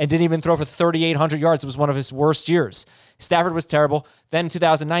back and didn't even throw for 3,800 yards. It was one of his worst years. Stafford was terrible. Then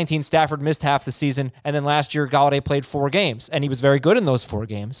 2019, Stafford missed half the season. And then last year, Golladay played 4 games, and he was very good in those 4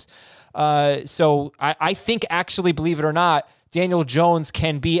 games. So I think, actually, believe it or not, Daniel Jones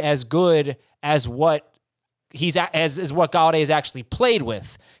can be as good as what what Golladay has actually played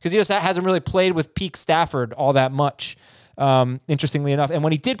with, because he just hasn't really played with peak Stafford all that much, interestingly enough. And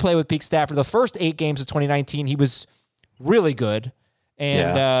when he did play with peak Stafford, the first 8 games of 2019, he was really good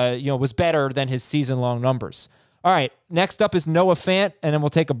and was better than his season-long numbers. All right, next up is Noah Fant, and then we'll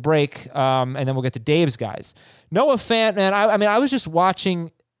take a break, and then we'll get to Dave's guys. Noah Fant, man, I was just watching,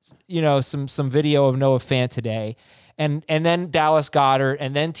 some video of Noah Fant today. And then Dallas Goedert,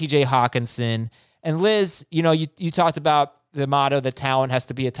 and then TJ Hawkinson. And Liz, you talked about the motto that talent has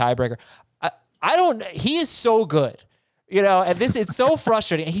to be a tiebreaker. He is so good, and it's so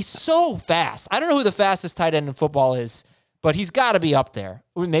frustrating. He's so fast. I don't know who the fastest tight end in football is, but he's got to be up there.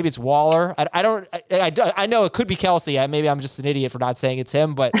 Maybe it's Waller. I know it could be Kelsey. Maybe I'm just an idiot for not saying it's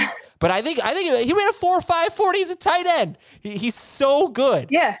him, but I think he ran a 4.540. He's a tight end. He's so good.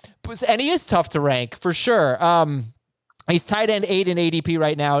 Yeah. And he is tough to rank for sure. He's tight end 8 in ADP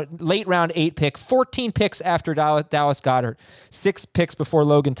right now, late round 8 pick, 14 picks after Dallas Goedert, 6 picks before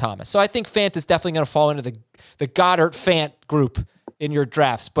Logan Thomas. So I think Fant is definitely going to fall into the Goddard-Fant group in your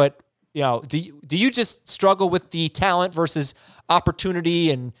drafts. But, do you just struggle with the talent versus opportunity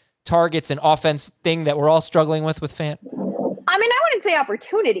and targets and offense thing that we're all struggling with Fant? I mean, I wouldn't say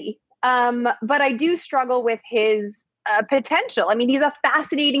opportunity, but I do struggle with his potential. I mean, he's a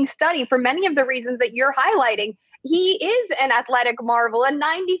fascinating study for many of the reasons that you're highlighting. He is an athletic marvel, a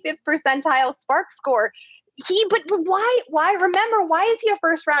 95th percentile SPARQ score. But why remember, why is he a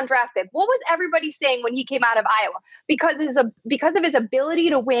first round draft pick? What was everybody saying when he came out of Iowa? Because of his ability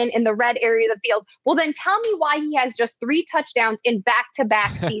to win in the red area of the field. Well, then tell me why he has just 3 touchdowns in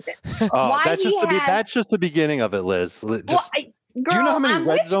back-to-back seasons. That's just the beginning of it, Liz. Girl, do you know how many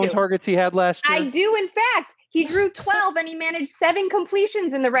red zone targets he had last year? I do. In fact, he drew 12 and he managed 7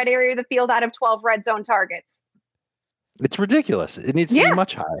 completions in the red area of the field out of 12 red zone targets. It's ridiculous. It needs to be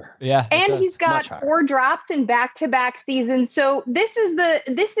much higher. Yeah. And he's got 4 drops in back-to-back seasons. So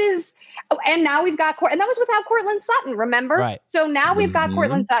and now we've got and that was without Cortland Sutton, remember? Right. So now we've got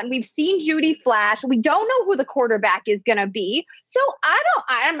Cortland Sutton. We've seen Judy flash. We don't know who the quarterback is going to be. So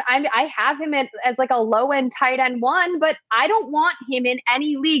I have him as like a low-end tight end 1, but I don't want him in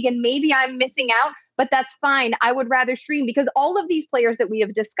any league. And maybe I'm missing out, but that's fine. I would rather stream, because all of these players that we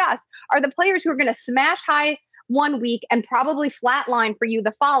have discussed are the players who are going to smash high one week and probably flatline for you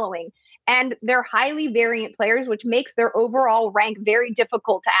the following. And they're highly variant players, which makes their overall rank very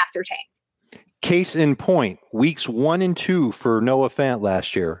difficult to ascertain. Case in point, weeks 1 and 2 for Noah Fant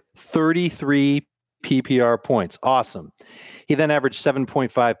last year, 33 PPR points. Awesome. He then averaged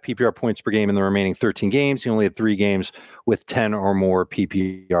 7.5 PPR points per game in the remaining 13 games. He only had 3 games with 10 or more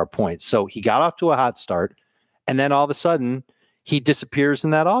PPR points. So he got off to a hot start, and then all of a sudden he disappears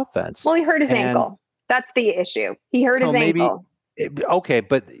in that offense. Well, he hurt his ankle. That's the issue. He hurt his ankle. Okay,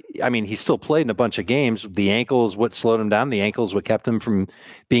 but I mean, he still played in a bunch of games. The ankle is what slowed him down. The ankle is what kept him from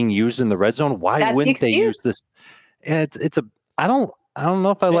being used in the red zone. Why wouldn't they use this? I don't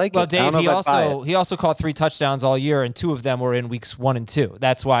know if I like it. Well, Dave, he also caught 3 touchdowns all year, and 2 of them were in weeks 1 and 2.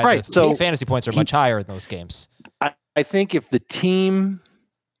 That's why the fantasy points are much higher in those games. I think if the team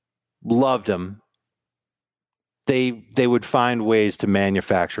loved him, they would find ways to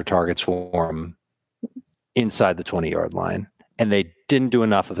manufacture targets for him inside the 20-yard line, and they didn't do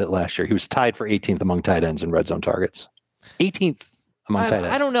enough of it last year. He was tied for 18th among tight ends in red zone targets. 18th among tight ends.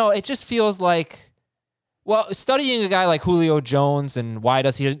 I don't know. It just feels like, studying a guy like Julio Jones and why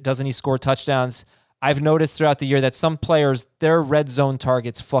doesn't he score touchdowns, I've noticed throughout the year that some players, their red zone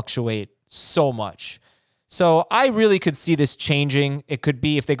targets fluctuate so much. So I really could see this changing. It could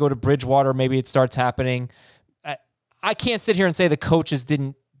be if they go to Bridgewater, maybe it starts happening. I can't sit here and say the coaches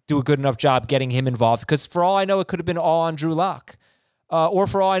didn't do a good enough job getting him involved, because for all I know, it could have been all on Drew Lock. Or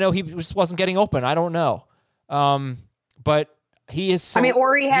for all I know, he just wasn't getting open. I don't know. But he is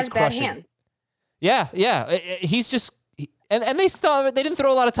or he has bad hands. Yeah. He's just and they didn't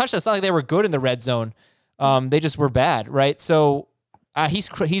throw a lot of touchdowns. It's not like they were good in the red zone. They just were bad, right? So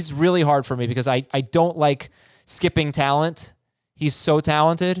he's really hard for me, because I don't like skipping talent. He's so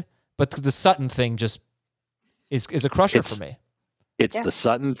talented, but the Sutton thing just is a crusher for me. It's the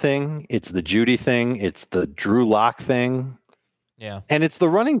Sutton thing. It's the Judy thing. It's the Drew Lock thing. Yeah. And it's the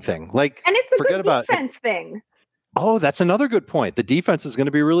running thing. And it's the defense thing. Oh, that's another good point. The defense is going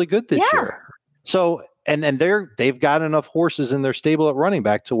to be really good this year. So, and they've got enough horses in their stable at running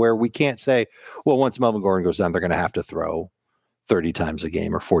back to where we can't say, well, once Melvin Gordon goes down, they're going to have to throw 30 times a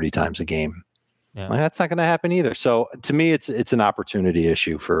game or 40 times a game. Yeah. That's not going to happen either. So to me, it's an opportunity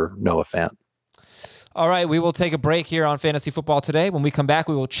issue for Noah Fant. All right, we will take a break here on Fantasy Football Today. When we come back,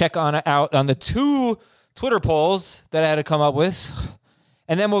 we will check out on the 2 Twitter polls that I had to come up with,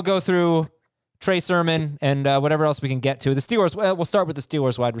 and then we'll go through Trey Sermon and whatever else we can get to. The Steelers, we'll start with the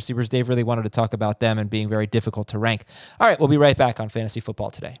Steelers wide receivers. Dave really wanted to talk about them and being very difficult to rank. All right, we'll be right back on Fantasy Football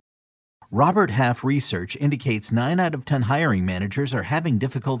Today. Robert Half research indicates 9 out of 10 hiring managers are having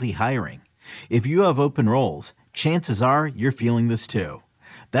difficulty hiring. If you have open roles, chances are you're feeling this too.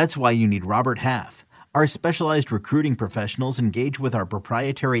 That's why you need Robert Half. Our specialized recruiting professionals engage with our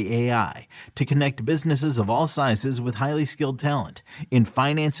proprietary AI to connect businesses of all sizes with highly skilled talent in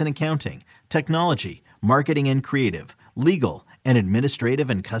finance and accounting, technology, marketing and creative, legal, and administrative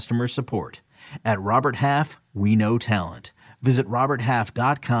and customer support. At Robert Half, we know talent. Visit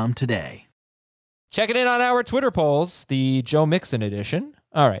roberthalf.com today. Checking in on our Twitter polls, the Joe Mixon edition.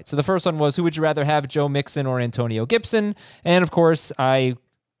 All right, so the first one was, who would you rather have, Joe Mixon or Antonio Gibson? And of course, I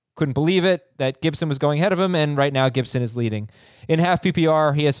couldn't believe it that Gibson was going ahead of him, and right now Gibson is leading. In half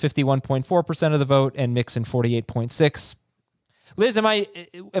PPR, he has 51.4% of the vote, and Mixon 48.6%. Liz, am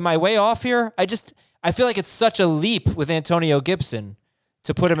I way off here? I feel like it's such a leap with Antonio Gibson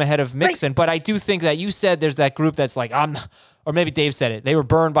to put him ahead of Mixon, but I do think that you said there's that group that's like, or maybe Dave said it, they were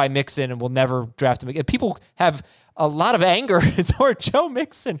burned by Mixon and will never draft him again. People have a lot of anger toward Joe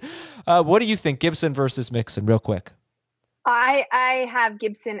Mixon. What do you think, Gibson versus Mixon, real quick? I have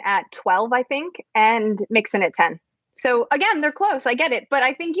Gibson at 12, I think, and Mixon at 10. So again, they're close. I get it. But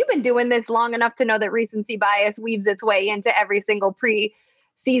I think you've been doing this long enough to know that recency bias weaves its way into every single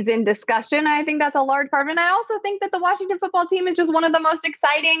season discussion. I think that's a large part of it. And I also think that the Washington football team is just one of the most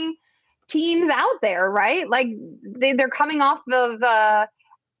exciting teams out there, right? Like they're coming off of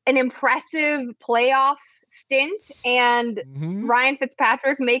an impressive playoff stint, and Ryan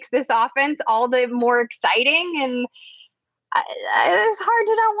Fitzpatrick makes this offense all the more exciting. And it's hard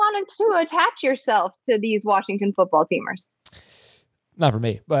to not want to attach yourself to these Washington football teamers. Not for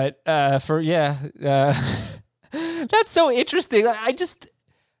me, but that's so interesting.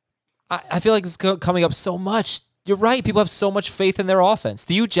 I feel like it's coming up so much. You're right. People have so much faith in their offense.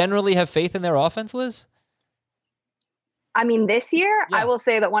 Do you generally have faith in their offense, Liz? I mean, this year, yeah. I will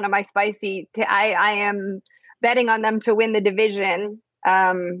say that one of my I am betting on them to win the division.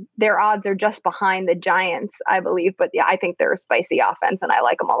 Their odds are just behind the Giants, I believe. But yeah, I think they're a spicy offense, and I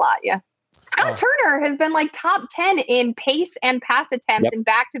like them a lot. Yeah. Scott Turner has been like top 10 in pace and pass attempts in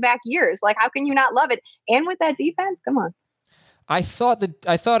back-to-back years. Like, how can you not love it? And with that defense, come on. I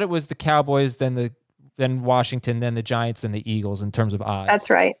thought it was the Cowboys, then Washington, then the Giants, and the Eagles in terms of odds. That's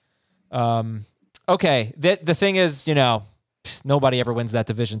right. Okay. The thing is, nobody ever wins that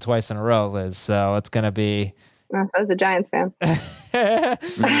division twice in a row, Liz. So it's going to be. So as a Giants fan. That's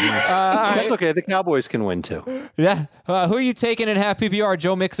okay. The Cowboys can win too. Yeah. Who are you taking in half PPR,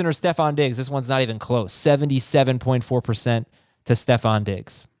 Joe Mixon or Stephon Diggs? This one's not even close. 77.4% to Stephon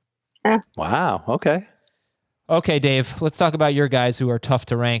Diggs. Wow. Okay. Okay, Dave, let's talk about your guys who are tough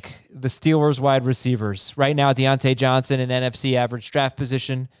to rank. The Steelers wide receivers. Right now, Deontay Johnson in NFC average draft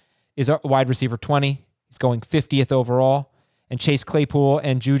position is wide receiver 20. He's going 50th overall. And Chase Claypool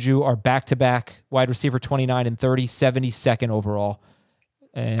and Juju are back-to-back wide receiver 29 and 30, 72nd overall.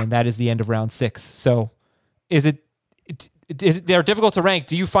 And that is the end of round 6. So they're difficult to rank.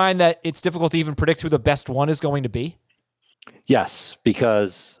 Do you find that it's difficult to even predict who the best one is going to be? Yes,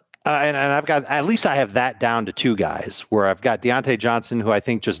 because and I've got, at least I have that down to 2 guys, where I've got Deontay Johnson, who I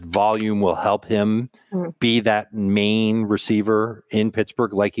think just volume will help him be that main receiver in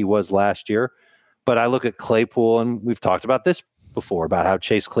Pittsburgh like he was last year. But I look at Claypool, and we've talked about this before, about how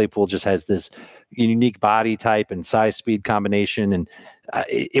Chase Claypool just has this unique body type and size speed combination. And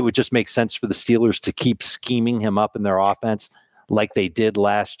it would just make sense for the Steelers to keep scheming him up in their offense like they did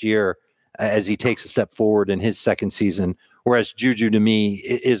last year as he takes a step forward in his second season. Whereas Juju, to me,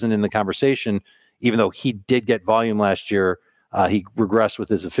 isn't in the conversation, even though he did get volume last year. He regressed with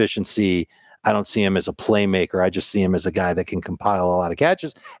his efficiency. I don't see him as a playmaker. I just see him as a guy that can compile a lot of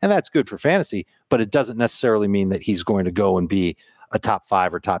catches, and that's good for fantasy, but it doesn't necessarily mean that he's going to go and be a top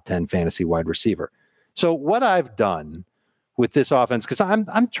 5 or top 10 fantasy wide receiver. So what I've done with this offense, because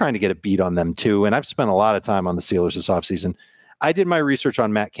I'm trying to get a beat on them too, and I've spent a lot of time on the Steelers this offseason. I did my research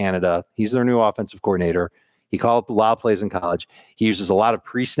on Matt Canada. He's their new offensive coordinator. He called a lot of plays in college. He uses a lot of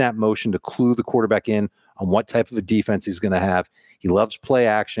pre-snap motion to clue the quarterback in on what type of a defense he's going to have. He loves play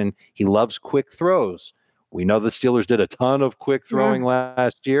action. He loves quick throws. We know the Steelers did a ton of quick throwing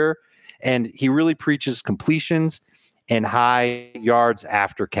last year, and he really preaches completions and high yards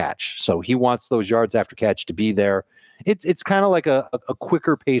after catch. So he wants those yards after catch to be there. It's kind of like a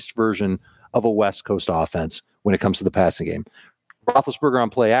quicker paced version of a West Coast offense when it comes to the passing game. Roethlisberger on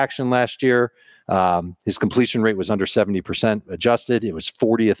play action last year, his completion rate was under 70% adjusted. It was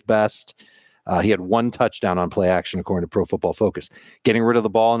 40th best. He had 1 touchdown on play action, according to Pro Football Focus. Getting rid of the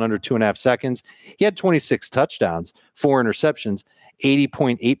ball in under 2.5 seconds. He had 26 touchdowns, 4 interceptions,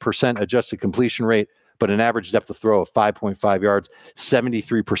 80.8% adjusted completion rate, but an average depth of throw of 5.5 yards.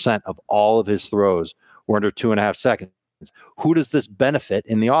 73% of all of his throws were under 2.5 seconds. Who does this benefit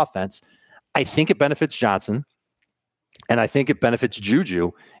in the offense? I think it benefits Johnson, and I think it benefits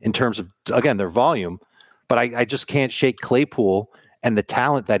Juju in terms of, again, their volume. But I just can't shake Claypool and the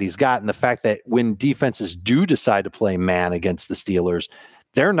talent that he's got, and the fact that when defenses do decide to play man against the Steelers,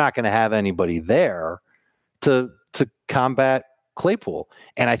 they're not going to have anybody there to combat Claypool.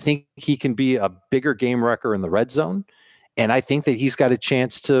 And I think he can be a bigger game wrecker in the red zone. And I think that he's got a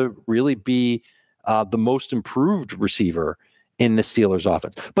chance to really be the most improved receiver in the Steelers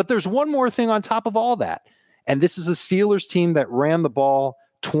offense. But there's one more thing on top of all that. And this is a Steelers team that ran the ball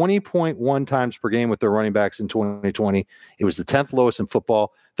 20.1 times per game with their running backs in 2020. It was the 10th lowest in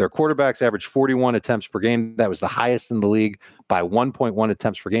football. Their quarterbacks averaged 41 attempts per game. That was the highest in the league by 1.1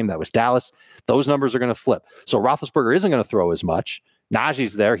 attempts per game. That was Dallas. Those numbers are going to flip. So Roethlisberger isn't going to throw as much.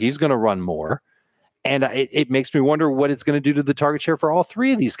 Najee's there. He's going to run more. And it makes me wonder what it's going to do to the target share for all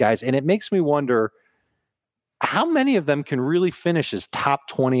 3 of these guys. And it makes me wonder how many of them can really finish as top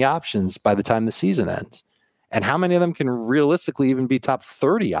 20 options by the time the season ends. And how many of them can realistically even be top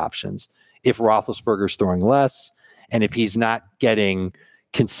 30 options if Roethlisberger's throwing less and if he's not getting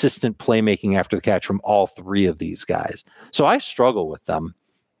consistent playmaking after the catch from all 3 of these guys. So I struggle with them.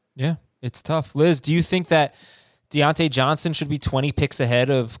 Yeah, it's tough. Liz, do you think that Deontay Johnson should be 20 picks ahead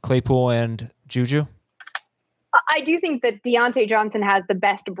of Claypool and Juju? I do think that Deontay Johnson has the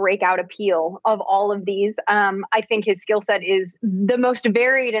best breakout appeal of all of these. I think his skill set is the most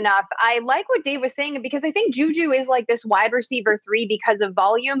varied enough. I like what Dave was saying because I think Juju is like this wide receiver 3 because of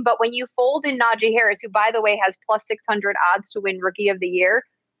volume. But when you fold in Najee Harris, who, by the way, has plus 600 odds to win Rookie of the Year,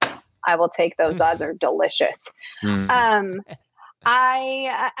 I will take those. Odds are delicious.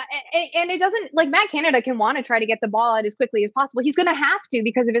 And it doesn't, like, Matt Canada can want to try to get the ball out as quickly as possible. He's going to have to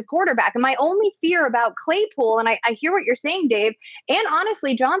because of his quarterback. And my only fear about Claypool, and I hear what you're saying, Dave, and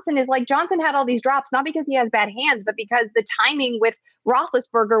honestly, Johnson had all these drops, not because he has bad hands, but because the timing with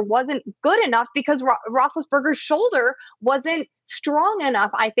Roethlisberger wasn't good enough because Roethlisberger's shoulder wasn't strong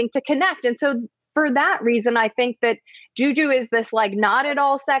enough, I think, to connect. And so for that reason, I think that Juju is this, like, not at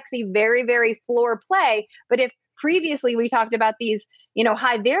all sexy, very, very floor play. But if previously we talked about these,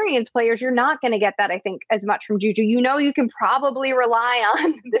 high variance players, you're not going to get that, I think, as much from Juju. You can probably rely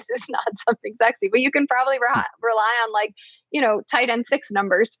on, this is not something sexy, but you can probably rely on, like, tight end 6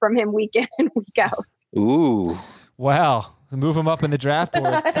 numbers from him week in and week out. Ooh. Wow. Move him up in the draft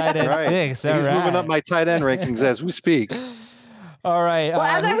boards. Tight end 6. He's moving up my tight end rankings as we speak. All right. Well,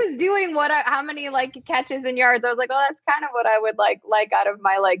 as I was doing how many like catches and yards, I was like, well, that's kind of what I would like out of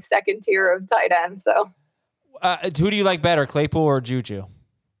my like second tier of tight end. So who do you like better, Claypool or Juju?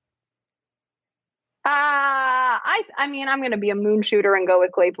 I mean, I'm going to be a moon shooter and go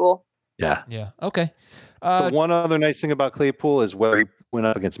with Claypool. Yeah. Okay. The one other nice thing about Claypool is whether he went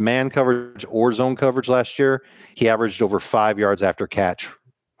up against man coverage or zone coverage last year, he averaged over 5 yards after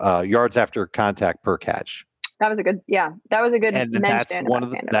contact per catch. That was a good and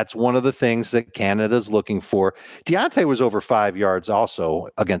that's one of the things that Canada's looking for. Deontay was over 5 yards also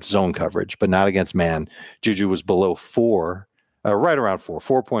against zone coverage, but not against man. Juju was below 4, right around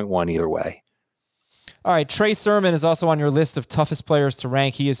 4.1 either way. All right, Trey Sermon is also on your list of toughest players to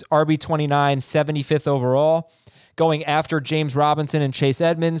rank. He is RB29, 75th overall, going after James Robinson and Chase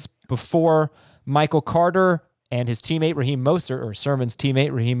Edmonds before Michael Carter and his teammate Raheem Mostert, or Sermon's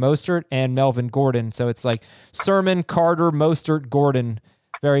teammate Raheem Mostert, and Melvin Gordon. So it's like Sermon, Carter, Mostert, Gordon,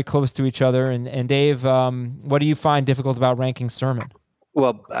 very close to each other. And Dave, what do you find difficult about ranking Sermon?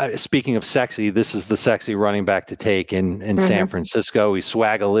 Well, speaking of sexy, this is the sexy running back to take in San Francisco. He's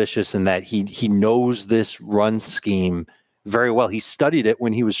swagalicious in that he knows this run scheme very well. He studied it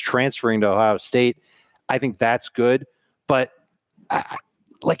when he was transferring to Ohio State. I think that's good, but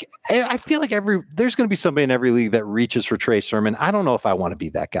I feel like there's going to be somebody in every league that reaches for Trey Sermon. I don't know if I want to be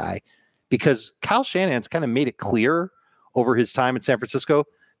that guy because Kyle Shanahan's kind of made it clear over his time in San Francisco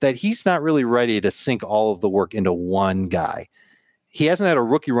that he's not really ready to sink all of the work into one guy. He hasn't had a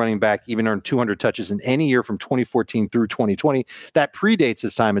rookie running back even earn 200 touches in any year from 2014 through 2020. That predates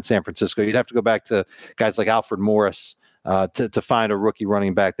his time in San Francisco. You'd have to go back to guys like Alfred Morris to find a rookie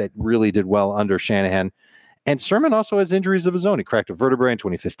running back that really did well under Shanahan. And Sermon also has injuries of his own. He cracked a vertebrae in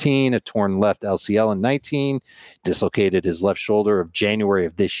 2015, a torn left LCL in 19, dislocated his left shoulder of January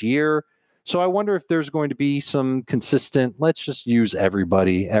of this year. So I wonder if there's going to be some consistent, let's just use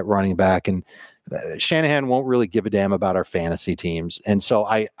everybody at running back. And Shanahan won't really give a damn about our fantasy teams. And so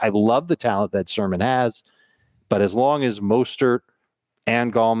I love the talent that Sermon has, but as long as Mostert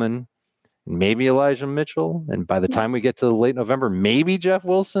and Gallman, maybe Elijah Mitchell, and by the time we get to late November, maybe Jeff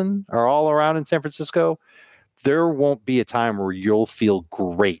Wilson are all around in San Francisco, there won't be a time where you'll feel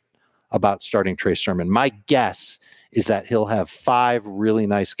great about starting Trey Sermon. My guess is that he'll have 5 really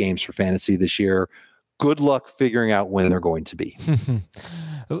nice games for fantasy this year. Good luck figuring out when they're going to be.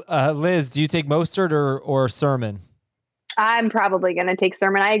 Liz, do you take Mostert or Sermon? I'm probably going to take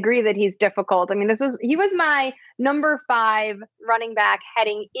Sermon. I agree that he's difficult. I mean, he was my number 5 running back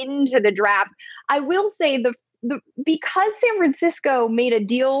heading into the draft. I will say because San Francisco made a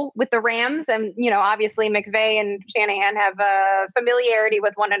deal with the Rams, and obviously McVay and Shanahan have a familiarity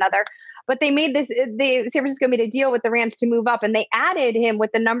with one another, but San Francisco made a deal with the Rams to move up, and they added him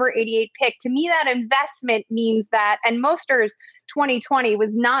with the number 88 pick. To me, that investment means that, and Mostert's 2020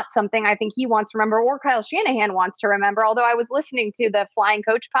 was not something I think he wants to remember or Kyle Shanahan wants to remember. Although I was listening to the Flying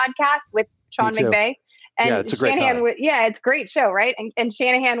Coach podcast with Sean McVay, and it's a great Shanahan, it's a great show, right? And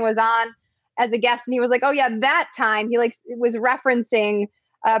Shanahan was on as a guest, and he was like, "Oh yeah, that time." He was referencing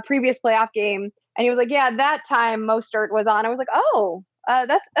a previous playoff game, and he was like, "Yeah, that time Mostert was on." I was like, "Oh,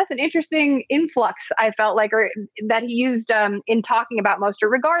 that's an interesting influx." I felt like, or that he used in talking about Mostert.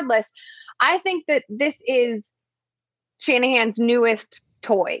 Regardless, I think that this is Shanahan's newest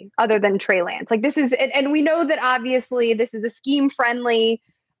toy, other than Trey Lance. Like, this is, and we know that obviously this is a scheme friendly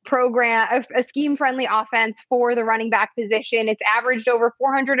program, a scheme-friendly offense for the running back position. It's averaged over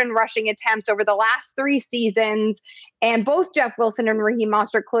 400 in rushing attempts over the last 3 seasons. And both Jeff Wilson and Raheem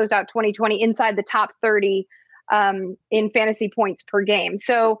Mostert closed out 2020 inside the top 30 in fantasy points per game.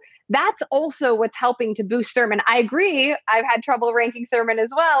 So that's also what's helping to boost Sermon. I agree. I've had trouble ranking Sermon as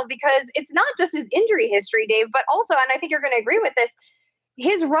well, because it's not just his injury history, Dave, but also, and I think you're going to agree with this,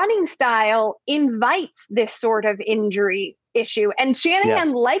 his running style invites this sort of injury issue. And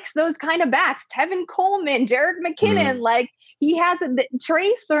Shanahan likes those kind of backs. Tevin Coleman, Jerick McKinnon, like he has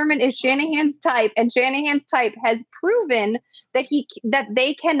Trey Sermon is Shanahan's type, and Shanahan's type has proven that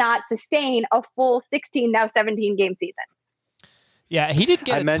they cannot sustain a full 16, now 17 game season. Yeah, he did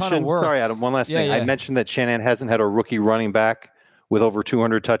get a ton of work. Sorry, Adam, one last thing. I mentioned that Shanahan hasn't had a rookie running back with over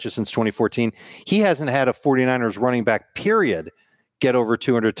 200 touches since 2014. He hasn't had a 49ers running back, period, get over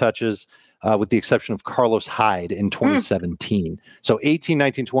 200 touches, with the exception of Carlos Hyde in 2017. So 18,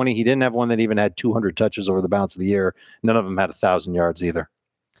 19, 20, he didn't have one that even had 200 touches over the balance of the year. None of them had 1,000 yards either.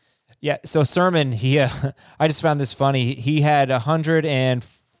 Yeah, so Sermon, I just found this funny. He had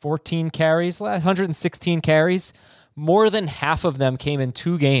 114 carries, 116 carries. More than half of them came in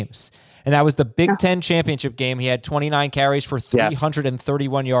 2 games. And that was the Big Ten championship game. He had 29 carries for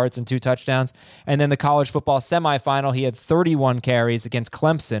 331 yards and 2 touchdowns. And then the college football semifinal, he had 31 carries against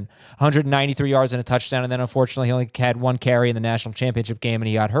Clemson, 193 yards and a touchdown. And then unfortunately, he only had 1 carry in the national championship game and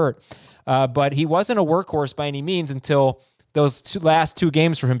he got hurt. But he wasn't a workhorse by any means until those last 2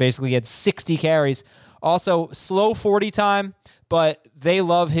 games for him. Basically, he had 60 carries. Also, slow 40 time, but they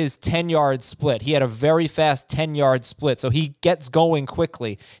love his 10-yard split. He had a very fast 10-yard split, so he gets going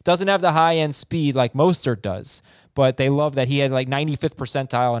quickly. Doesn't have the high-end speed like Mostert does, but they love that he had like 95th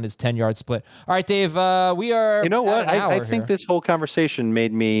percentile on his 10-yard split. All right, Dave, we are. You know what? I think this whole conversation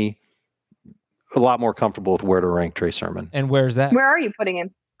made me a lot more comfortable with where to rank Trey Sermon. And where's that? Where are you putting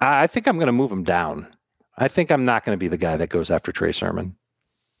him? I think I'm going to move him down. I think I'm not going to be the guy that goes after Trey Sermon.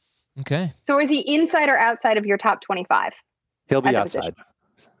 Okay. So is he inside or outside of your top 25? He'll be outside.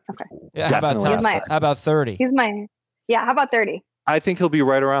 Okay. Yeah, how about 30? How about 30? I think he'll be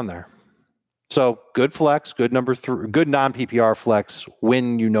right around there. So good flex, good number 3, good non-PPR flex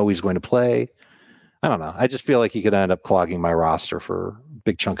when you know he's going to play. I don't know. I just feel like he could end up clogging my roster for a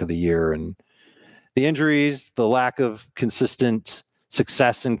big chunk of the year. And the injuries, the lack of consistent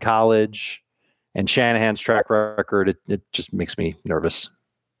success in college, and Shanahan's track record, it just makes me nervous.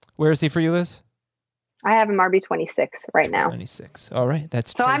 Where is he for you, Liz? I have him RB 26 right now. 26. All right,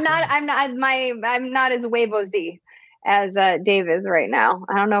 that's so. I'm not as Weibo-Z as Dave is right now.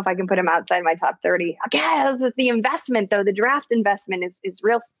 I don't know if I can put him outside my top 30. Again, the investment though, the draft investment is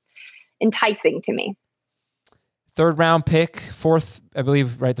real enticing to me. 3rd round pick, 4th, I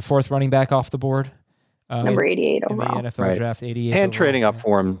believe, right? The 4th running back off the board. Number 88 overall. In the NFL draft, 88. And trading up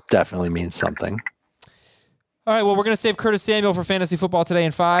for him definitely means something. All right, well, we're going to save Curtis Samuel for fantasy football today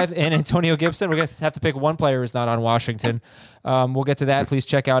in 5, and Antonio Gibson. We're going to have to pick one player who's not on Washington. We'll get to that. Please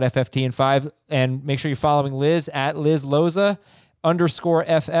check out FFT in 5, and make sure you're following Liz at Liz Loza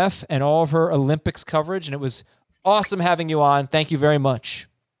 _FF and all of her Olympics coverage. And it was awesome having you on. Thank you very much.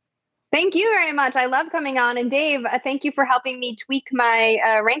 Thank you very much. I love coming on. And Dave, thank you for helping me tweak my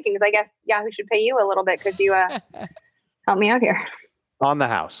rankings. I guess Yahoo should pay you a little bit because you helped me out here. On the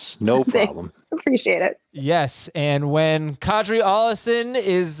house. No problem. Appreciate it. Yes, and when Kadri Allison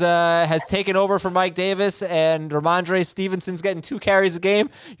has taken over for Mike Davis and Ramondre Stevenson's getting 2 carries a game,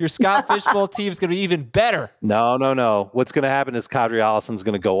 your Scott Fishbowl team's going to be even better. No. What's going to happen is Kadri Allison's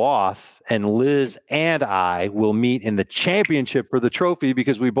going to go off, and Liz and I will meet in the championship for the trophy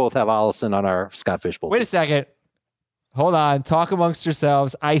because we both have Allison on our Scott Fishbowl. Wait a second. Hold on. Talk amongst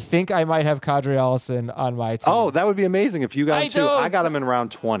yourselves. I think I might have Kadri Allison on my team. Oh, that would be amazing if you got him too. I got him in round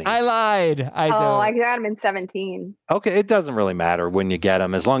 20. I lied. I got him in 17. Okay, it doesn't really matter when you get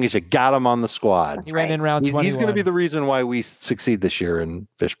him, as long as you got him on the squad. He went in round 21. He's going to be the reason why we succeed this year in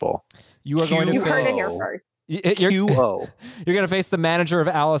Fishbowl. You are going to You heard it here first. You're going to face the manager of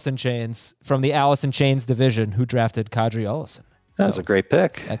Allison Chains from the Allison Chains division who drafted Kadri Allison. That's a great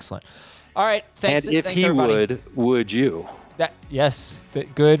pick. Excellent. All right, thanks. And if thanks, he everybody. would you? Yes,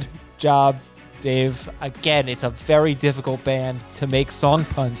 good job, Dave. Again, it's a very difficult band to make song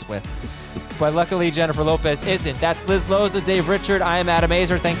puns with. But luckily, Jennifer Lopez isn't. That's Liz Loza, Dave Richard. I am Adam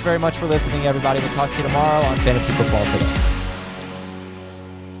Azer. Thanks very much for listening, everybody. We'll talk to you tomorrow on Fantasy Football Today.